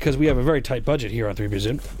gentlemen, because we have a very tight budget here on 3 Beers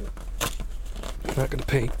In, I'm not going to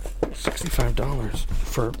pay $65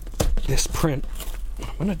 for this print. What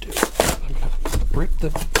I'm going to do, I'm going to rip the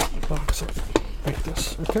box up like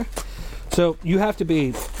this, okay? So, you have to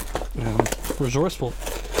be resourceful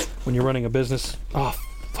when you're running a business. Oh,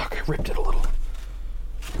 fuck, I ripped it a little.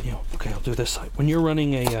 Okay, I'll do this side. When you're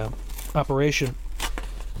running a operation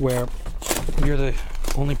where you're the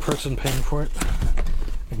only person paying for it,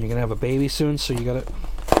 and you're going to have a baby soon, so you got to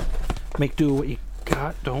make do with what you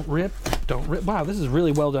got. Don't rip. Wow, this is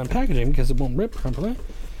really well done packaging because it won't rip properly.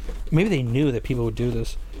 Maybe they knew that people would do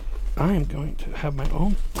this. I am going to have my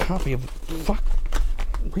own copy of... Fuck.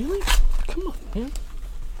 Really? Come on, man.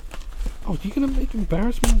 Oh, you going to make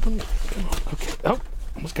embarrassment? Come on. Okay. Oh,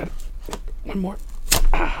 almost got it. One more.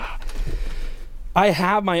 I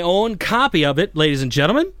have my own copy of it, ladies and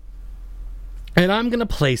gentlemen. And I'm going to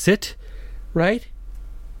place it right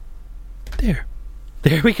there.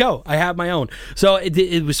 There we go. I have my own. So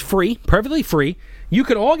it was free, perfectly free. You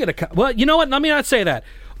could all get a... Well, you know what? Let me not say that.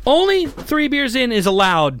 Only 3 Beers In is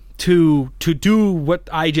allowed to do what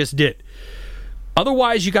I just did.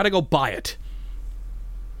 Otherwise, you got to go buy it.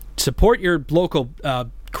 Support your local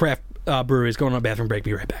craft breweries. Going on a bathroom break.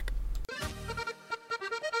 Be right back.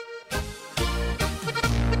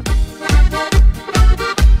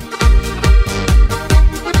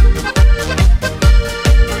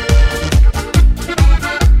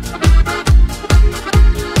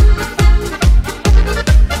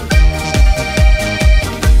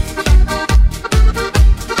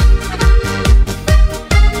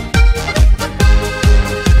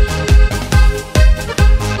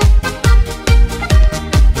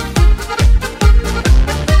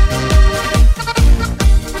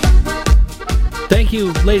 Thank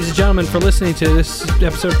you, ladies and gentlemen, for listening to this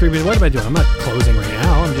episode of 3 Beers. What am I doing? I'm not closing right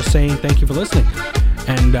now. I'm just saying thank you for listening.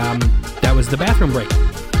 And that was the bathroom break.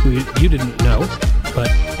 You didn't know, but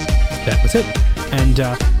that was it. And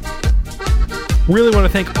really want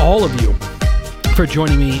to thank all of you for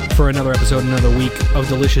joining me for another episode, another week of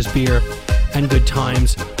delicious beer and good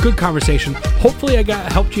times, good conversation. Hopefully I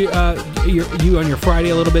helped you you on your Friday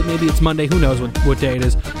a little bit. Maybe it's Monday. Who knows what day it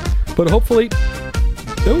is. But hopefully,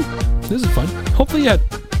 this is fun. Hopefully you had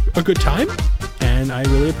a good time. And I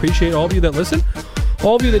really appreciate all of you that listen,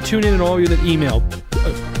 all of you that tune in, and all of you that email.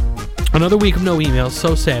 Another week of no emails.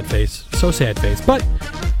 So sad face. But,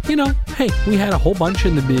 hey, we had a whole bunch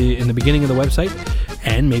in the beginning of the website.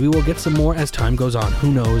 And maybe we'll get some more as time goes on.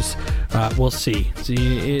 Who knows? We'll see.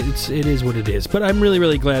 It is what it is. But I'm really,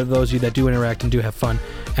 really glad of those of you that do interact and do have fun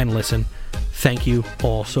and listen. Thank you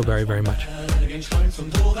all so very, very much. I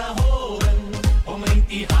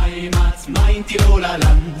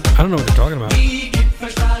don't know what they're talking about.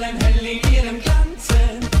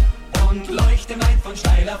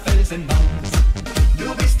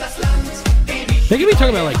 They could be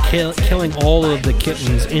talking about like killing all of the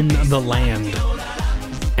kittens in the land.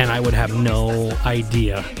 And I would have no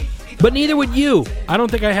idea. But neither would you. I don't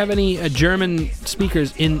think I have any German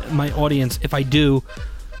speakers in my audience. If I do,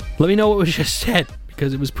 let me know what was just said,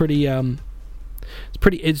 because it was pretty.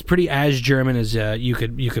 It's pretty as German as you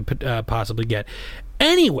could possibly get.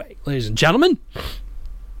 Anyway, ladies and gentlemen,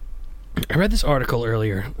 I read this article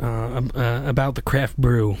earlier about the craft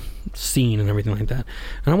brew scene and everything like that,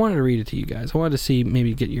 and I wanted to read it to you guys. I wanted to see,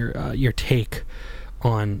 maybe get your take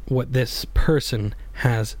on what this person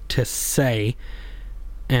has to say,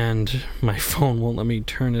 and my phone won't let me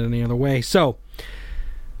turn it any other way. So,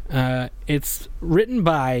 it's written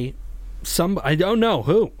by I don't know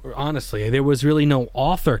who, honestly. There was really no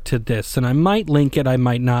author to this, and I might link it, I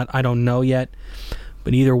might not, I don't know yet.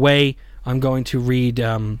 But either way, I'm going to read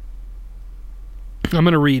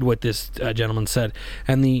what this gentleman said,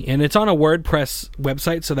 and it's on a WordPress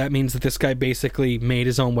website, so that means that this guy basically made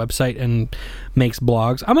his own website and makes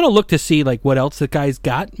blogs. I'm going to look to see like what else the guy's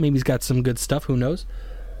got. Maybe he's got some good stuff. Who knows?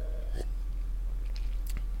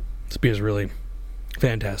 This beer is really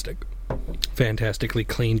fantastically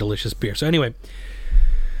clean, delicious beer. So anyway,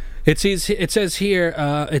 it says here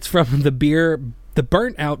it's from the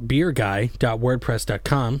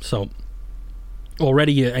burnoutbeerguy.wordpress.com. So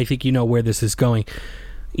already, I think you know where this is going.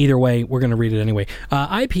 Either way, we're going to read it anyway.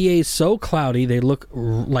 IPAs so cloudy they look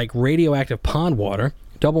like radioactive pond water.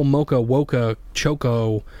 Double mocha woka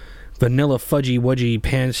choco vanilla fudgy wudgy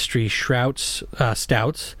pastry stouts.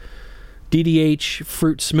 DDH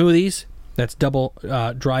fruit smoothies. That's double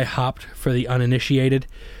dry hopped for the uninitiated.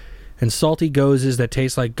 And salty gozes that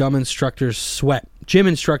taste like gym instructor sweat.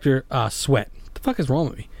 What the fuck is wrong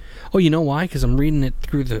with me? Oh, you know why? Because I'm reading it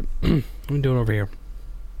through the... Let me do it over here.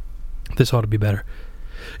 This ought to be better.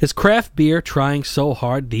 Is craft beer trying so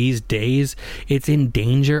hard these days it's in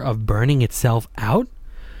danger of burning itself out?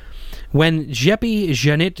 When Jeppy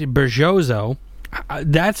Janit Bergiozo,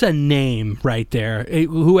 that's a name right there.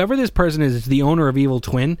 Whoever this person is the owner of Evil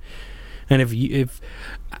Twin. And if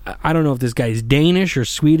I don't know if this guy's Danish or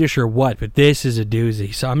Swedish or what, but this is a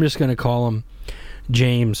doozy. So I'm just going to call him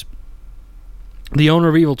James. The owner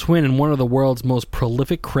of Evil Twin and one of the world's most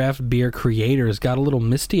prolific craft beer creators got a little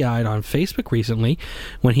misty-eyed on Facebook recently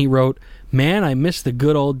when he wrote, "Man, I miss the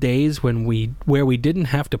good old days where we didn't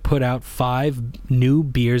have to put out 5 new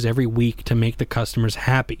beers every week to make the customers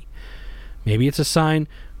happy. Maybe it's a sign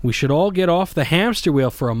we should all get off the hamster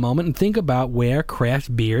wheel for a moment and think about where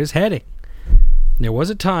craft beer is heading. There was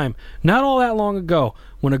a time, not all that long ago,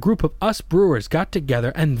 when a group of us brewers got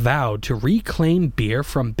together and vowed to reclaim beer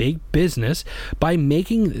from big business by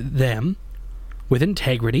making them with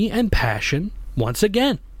integrity and passion once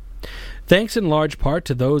again. Thanks in large part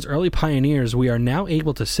to those early pioneers, we are now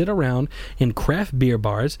able to sit around in craft beer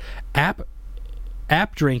bars, app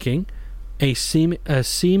drinking a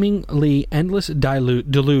seemingly endless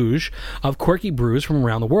deluge of quirky brews from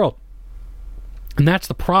around the world. And that's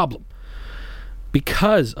the problem.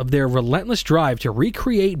 Because of their relentless drive to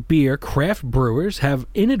recreate beer, craft brewers have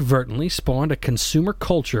inadvertently spawned a consumer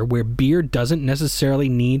culture where beer doesn't necessarily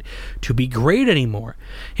need to be great anymore.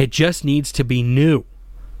 It just needs to be new.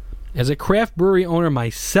 As a craft brewery owner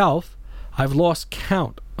myself, I've lost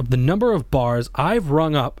count of the number of bars I've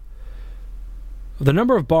rung up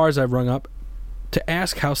to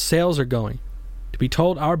ask how sales are going. To be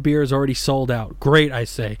told our beer is already sold out. Great, I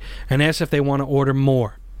say, and ask if they want to order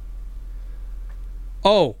more.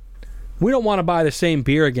 Oh, we don't want to buy the same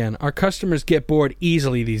beer again. Our customers get bored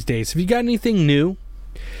easily these days. Have you got anything new?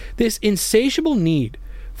 This insatiable need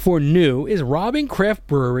for new is robbing craft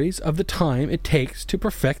breweries of the time it takes to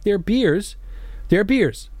perfect their beers.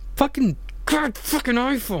 Fucking God, fucking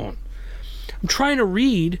iPhone. I'm trying to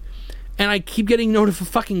read, and I keep getting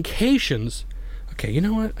notifications. Okay, you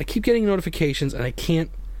know what? I keep getting notifications, and I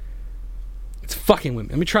can't. It's fucking with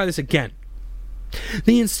me. Let me try this again.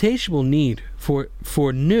 The insatiable need for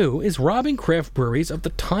new is robbing craft breweries of the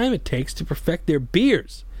time it takes to perfect their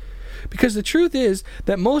beers. Because the truth is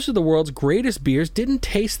that most of the world's greatest beers didn't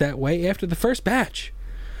taste that way after the first batch.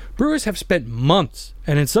 Brewers have spent months,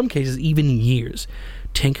 and in some cases even years,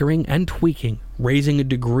 tinkering and tweaking, raising a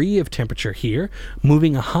degree of temperature here,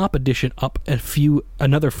 moving a hop addition up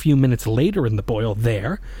another few minutes later in the boil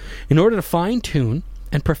there, in order to fine-tune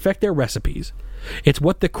and perfect their recipes. It's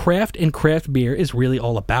what the craft in craft beer is really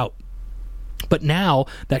all about. But now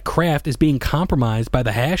that craft is being compromised by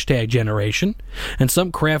the hashtag generation, and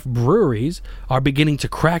some craft breweries are beginning to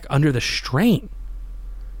crack under the strain.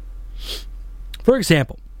 For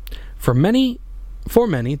example, for many,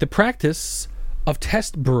 the practice of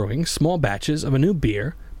test brewing small batches of a new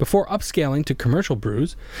beer before upscaling to commercial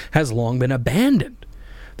brews has long been abandoned.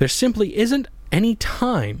 There simply isn't any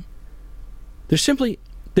time. There simply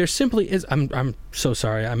is. I'm so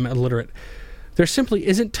sorry. I'm illiterate. There simply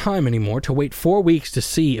isn't time anymore to wait 4 weeks to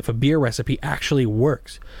see if a beer recipe actually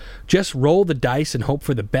works. Just roll the dice and hope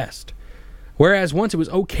for the best. Whereas once it was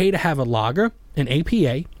okay to have a lager, an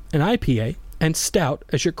APA, an IPA, and stout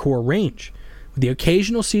as your core range, with the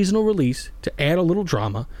occasional seasonal release to add a little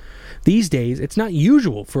drama, these days it's not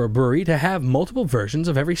usual for a brewery to have multiple versions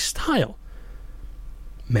of every style,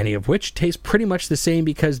 many of which taste pretty much the same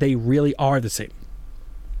because they really are the same.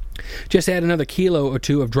 Just add another kilo or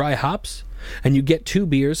two of dry hops, and you get 2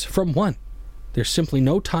 beers from one. There's simply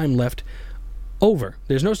no time left over.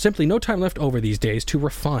 Simply no time left over these days to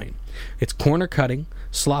refine. It's corner cutting,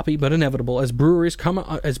 sloppy but inevitable as brewers come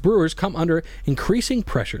under increasing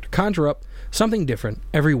pressure to conjure up something different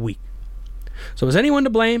every week. So is anyone to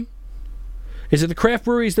blame? Is it the craft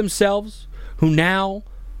breweries themselves who now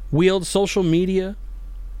wield social media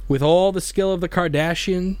with all the skill of the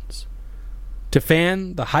Kardashians to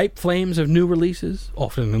fan the hype flames of new releases,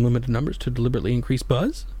 often in limited numbers, to deliberately increase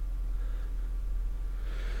buzz?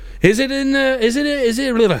 Is it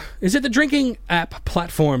the drinking app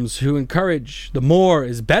platforms who encourage the more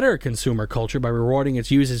is better consumer culture by rewarding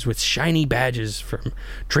its users with shiny badges from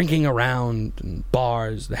drinking around in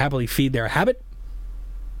bars that happily feed their habit?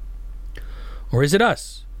 Or is it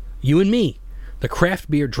us, you and me, the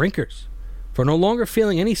craft beer drinkers, for no longer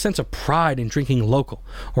feeling any sense of pride in drinking local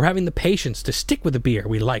or having the patience to stick with the beer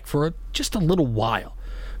we like for just a little while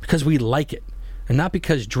because we like it and not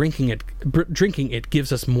because drinking it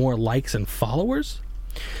gives us more likes and followers?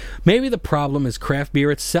 Maybe the problem is craft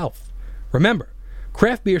beer itself. Remember,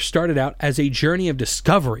 craft beer started out as a journey of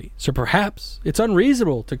discovery, so perhaps it's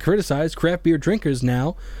unreasonable to criticize craft beer drinkers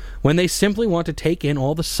now when they simply want to take in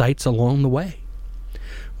all the sights along the way.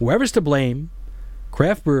 Whoever's to blame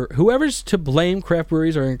craft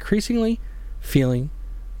breweries are increasingly feeling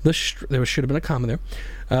there should have been a comma there.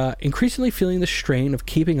 Increasingly feeling the strain of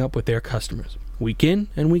keeping up with their customers, week in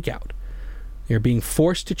and week out. They're being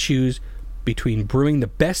forced to choose between brewing the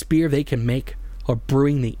best beer they can make or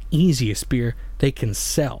brewing the easiest beer they can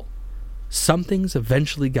sell. Something's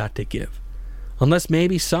eventually got to give. Unless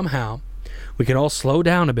maybe somehow we can all slow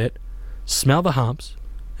down a bit, smell the hops,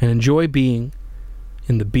 and enjoy being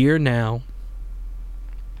in the beer now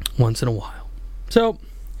once in a while. So,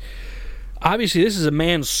 obviously, this is a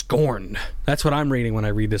man scorned. That's what I'm reading when I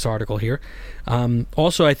read this article here.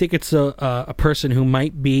 Also, I think it's a person who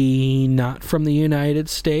might be not from the United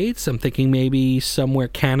States. I'm thinking maybe somewhere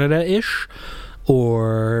Canada-ish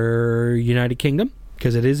or United Kingdom,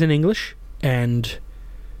 because it is in English. And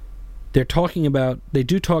they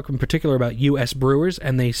do talk in particular about U.S. brewers,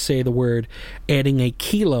 and they say the word adding a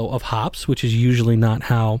kilo of hops, which is usually not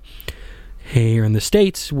how here in the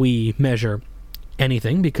States we measure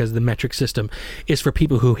anything, because the metric system is for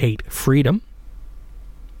people who hate freedom.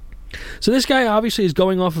 So this guy obviously is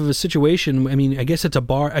going off of a situation. I mean, I guess it's a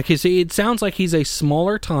bar. Okay, so it sounds like he's a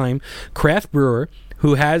smaller time craft brewer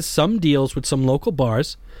who has some deals with some local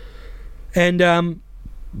bars, and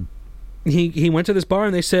he went to this bar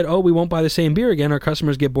and they said, "Oh, we won't buy the same beer again. Our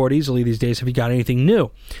customers get bored easily these days. Have you got anything new?"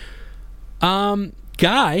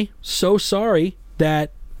 Guy, so sorry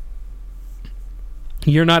that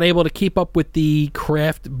you're not able to keep up with the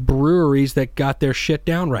craft breweries that got their shit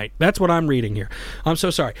down right. That's what I'm reading here. I'm so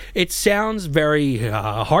sorry. It sounds very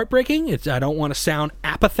heartbreaking. I don't want to sound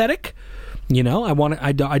apathetic. You know,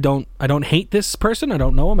 I don't hate this person. I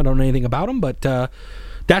don't know him. I don't know anything about him. But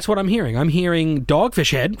that's what I'm hearing. I'm hearing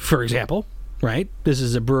Dogfish Head, for example. Right? This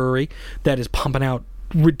is a brewery that is pumping out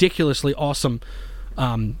ridiculously awesome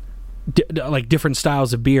like different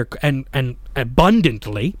styles of beer and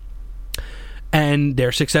abundantly. And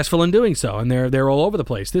they're successful in doing so, and they're all over the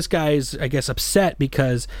place. This guy's, I guess, upset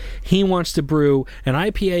because he wants to brew an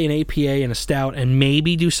IPA, an APA, and a stout, and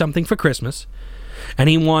maybe do something for Christmas. And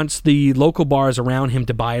he wants the local bars around him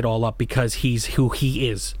to buy it all up because he's who he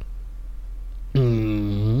is.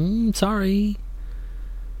 Sorry,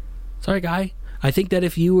 guy. I think that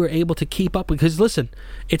if you were able to keep up, because listen,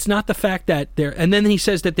 it's not the fact that they're, and then he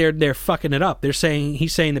says that they're fucking it up. He's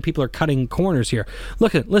saying that people are cutting corners here.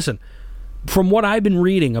 Listen. From what I've been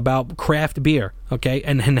reading about craft beer, okay,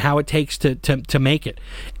 and how it takes to make it,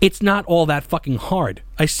 it's not all that fucking hard.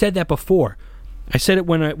 I said that before. I said it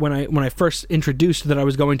when I first introduced that I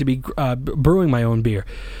was going to be brewing my own beer.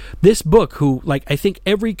 This book, I think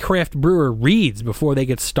every craft brewer reads before they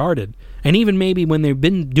get started, and even maybe when they've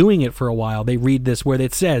been doing it for a while, they read this where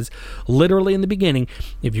it says, literally in the beginning,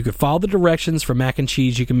 if you could follow the directions for mac and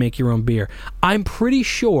cheese, you can make your own beer. I'm pretty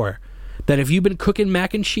sure that if you've been cooking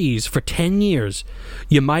mac and cheese for 10 years,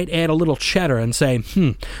 you might add a little cheddar and say,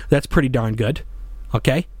 that's pretty darn good.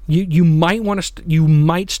 Okay? You might want to you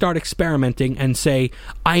might start experimenting and say,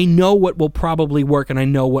 I know what will probably work and I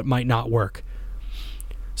know what might not work.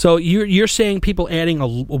 So you're saying people adding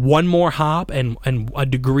one more hop and a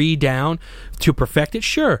degree down to perfect it?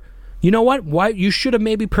 Sure. You know what? Why you should have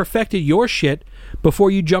maybe perfected your shit before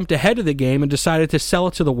you jumped ahead of the game and decided to sell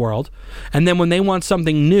it to the world. And then when they want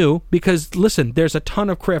something new, because listen, there's a ton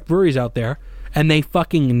of craft breweries out there and they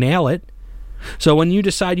fucking nail it. So when you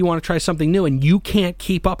decide you want to try something new and you can't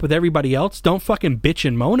keep up with everybody else, don't fucking bitch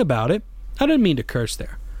and moan about it. I didn't mean to curse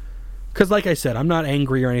there. Because like I said, I'm not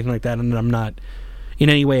angry or anything like that, and I'm not in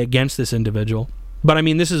any way against this individual. But I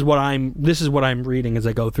mean, this is what I'm reading as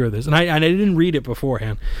I go through this. And I didn't read it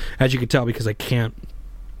beforehand, as you can tell, because I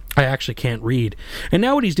actually can't read. And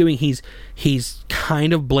now what he's doing, he's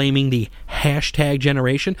kind of blaming the hashtag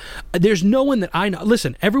generation. There's no one that I know.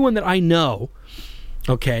 Listen, everyone that I know,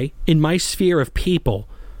 okay, in my sphere of people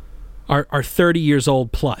are 30 years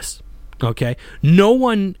old plus. Okay? No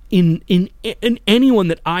one in anyone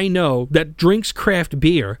that I know that drinks craft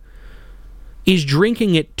beer is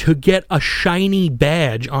drinking it to get a shiny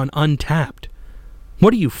badge on Untapped.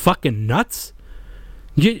 What are you, fucking nuts?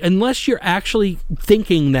 Unless you're actually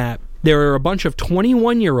thinking that there are a bunch of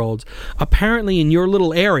 21-year-olds apparently in your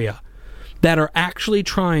little area that are actually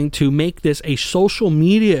trying to make this a social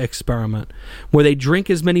media experiment where they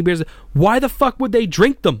drink as many beers. Why the fuck would they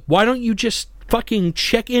drink them? Why don't you just fucking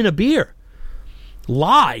check in a beer?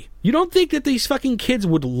 Lie. You don't think that these fucking kids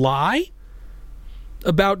would lie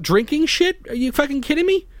about drinking shit? Are you fucking kidding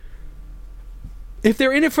me? If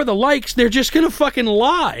they're in it for the likes, they're just gonna fucking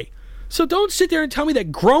lie. So don't sit there and tell me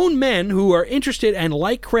that grown men who are interested and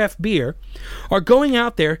like craft beer are going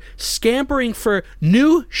out there scampering for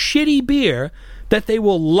new shitty beer that they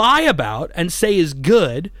will lie about and say is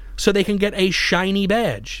good so they can get a shiny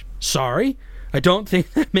badge. Sorry, I don't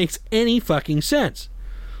think that makes any fucking sense.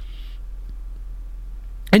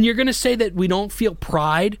 And you're going to say that we don't feel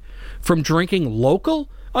pride from drinking local?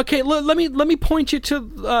 Okay, let me point you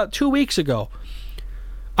to 2 weeks ago.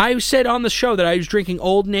 I said on the show that I was drinking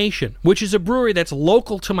Old Nation, which is a brewery that's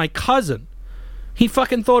local to my cousin. He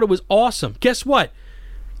fucking thought it was awesome. Guess what?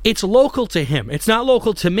 It's local to him. It's not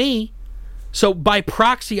local to me. So by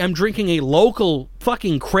proxy, I'm drinking a local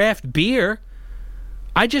fucking craft beer.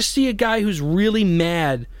 I just see a guy who's really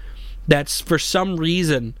mad that's for some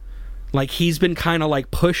reason, like he's been kind of like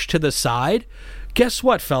pushed to the side. Guess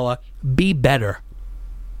what, fella? Be better.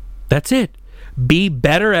 That's it. Be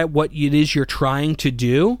better at what it is you're trying to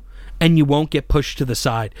do, and you won't get pushed to the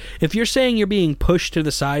side. If you're saying you're being pushed to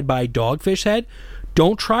the side by Dogfish Head,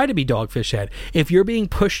 don't try to be Dogfish Head. If you're being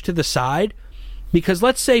pushed to the side, because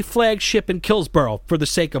let's say Flagship in Killsborough, for the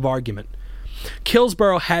sake of argument.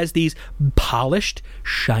 Killsborough has these polished,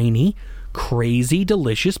 shiny, crazy,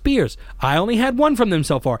 delicious beers. I only had one from them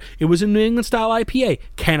so far. It was a New England style IPA.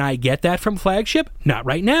 Can I get that from Flagship? Not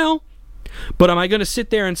right now. But am I going to sit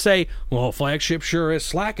there and say, well, Flagship sure is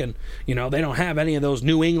slacking. You know, they don't have any of those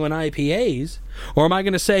New England IPAs. Or am I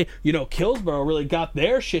going to say, you know, Killsborough really got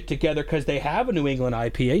their shit together because they have a New England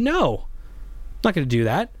IPA? No. I'm not going to do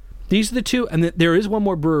that. These are the two. And there is one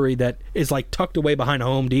more brewery that is like tucked away behind a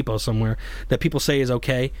Home Depot somewhere that people say is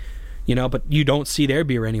okay. You know, but you don't see their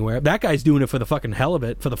beer anywhere. That guy's doing it for the fucking hell of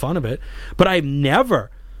it, for the fun of it. But I've never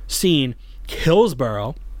seen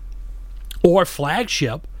Killsborough or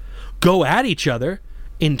Flagship go at each other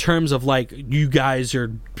in terms of like, you guys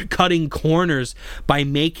are cutting corners by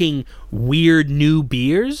making weird new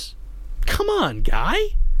beers. Come on, guy.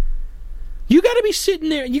 You got to be sitting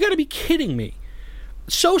there. You got to be kidding me.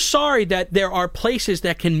 so sorry that there are places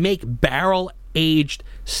that can make barrel-aged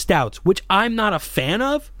stouts, which I'm not a fan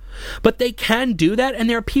of, but they can do that, and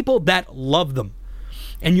there are people that love them.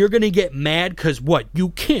 And you're going to get mad because, what, you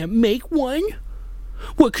can't make one?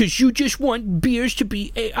 What, because you just want beers to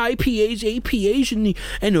be IPAs, APAs,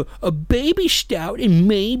 and a baby stout, and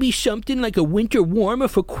maybe something like a winter warmer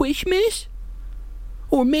for Christmas?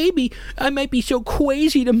 Or maybe I might be so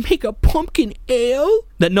crazy to make a pumpkin ale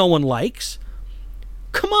that no one likes.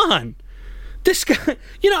 Come on. This guy,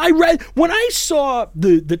 I read, when I saw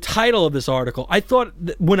the title of this article, I thought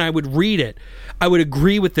that when I would read it, I would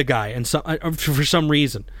agree with the guy and for some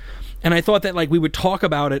reason. And I thought that, like, we would talk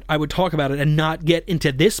about it, I would talk about it and not get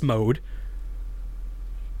into this mode.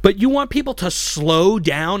 But you want people to slow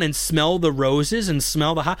down and smell the roses and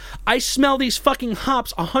smell the hop? I smell these fucking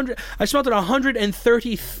hops I smelled it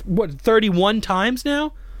 31 times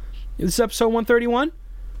now? Is this episode 131?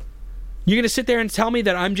 You're going to sit there and tell me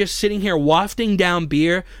that I'm just sitting here wafting down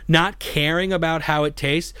beer, not caring about how it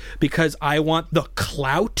tastes because I want the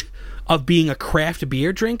clout of being a craft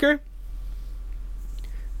beer drinker?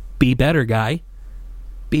 Be better, guy.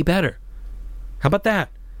 Be better. How about that?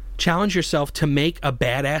 Challenge yourself to make a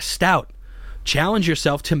badass stout. Challenge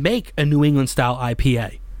yourself to make a New England style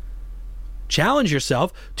IPA. Challenge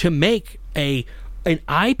yourself to make an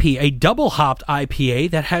IPA, a double hopped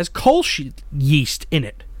IPA that has Kolsch yeast in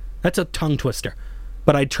it. That's a tongue twister,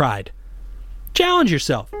 but I tried. Challenge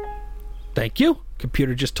yourself. Thank you.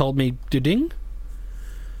 Computer just told me ding.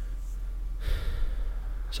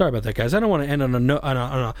 Sorry about that, guys. I don't want to end on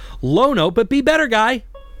a low note, but be better, guy.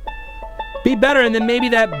 Be better, and then maybe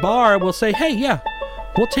that bar will say, hey, yeah,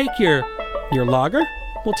 we'll take your lager,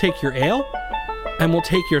 we'll take your ale, and we'll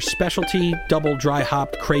take your specialty double dry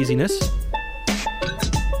hopped craziness.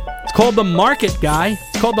 It's called the market, guy.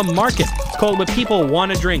 It's called the market. It's called what people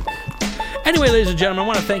want to drink. Anyway, ladies and gentlemen, I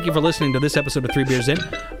want to thank you for listening to this episode of 3 Beers In.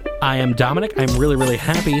 I am Dominic. I'm really, really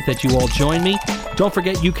happy that you all joined me. Don't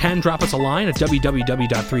forget, you can drop us a line at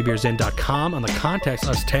www.3beersin.com on the Contact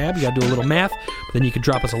Us tab. You got to do a little math, but then you can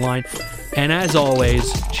drop us a line. And as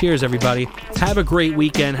always, cheers, everybody. Have a great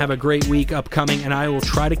weekend. Have a great week upcoming, and I will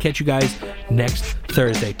try to catch you guys next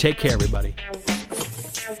Thursday. Take care, everybody.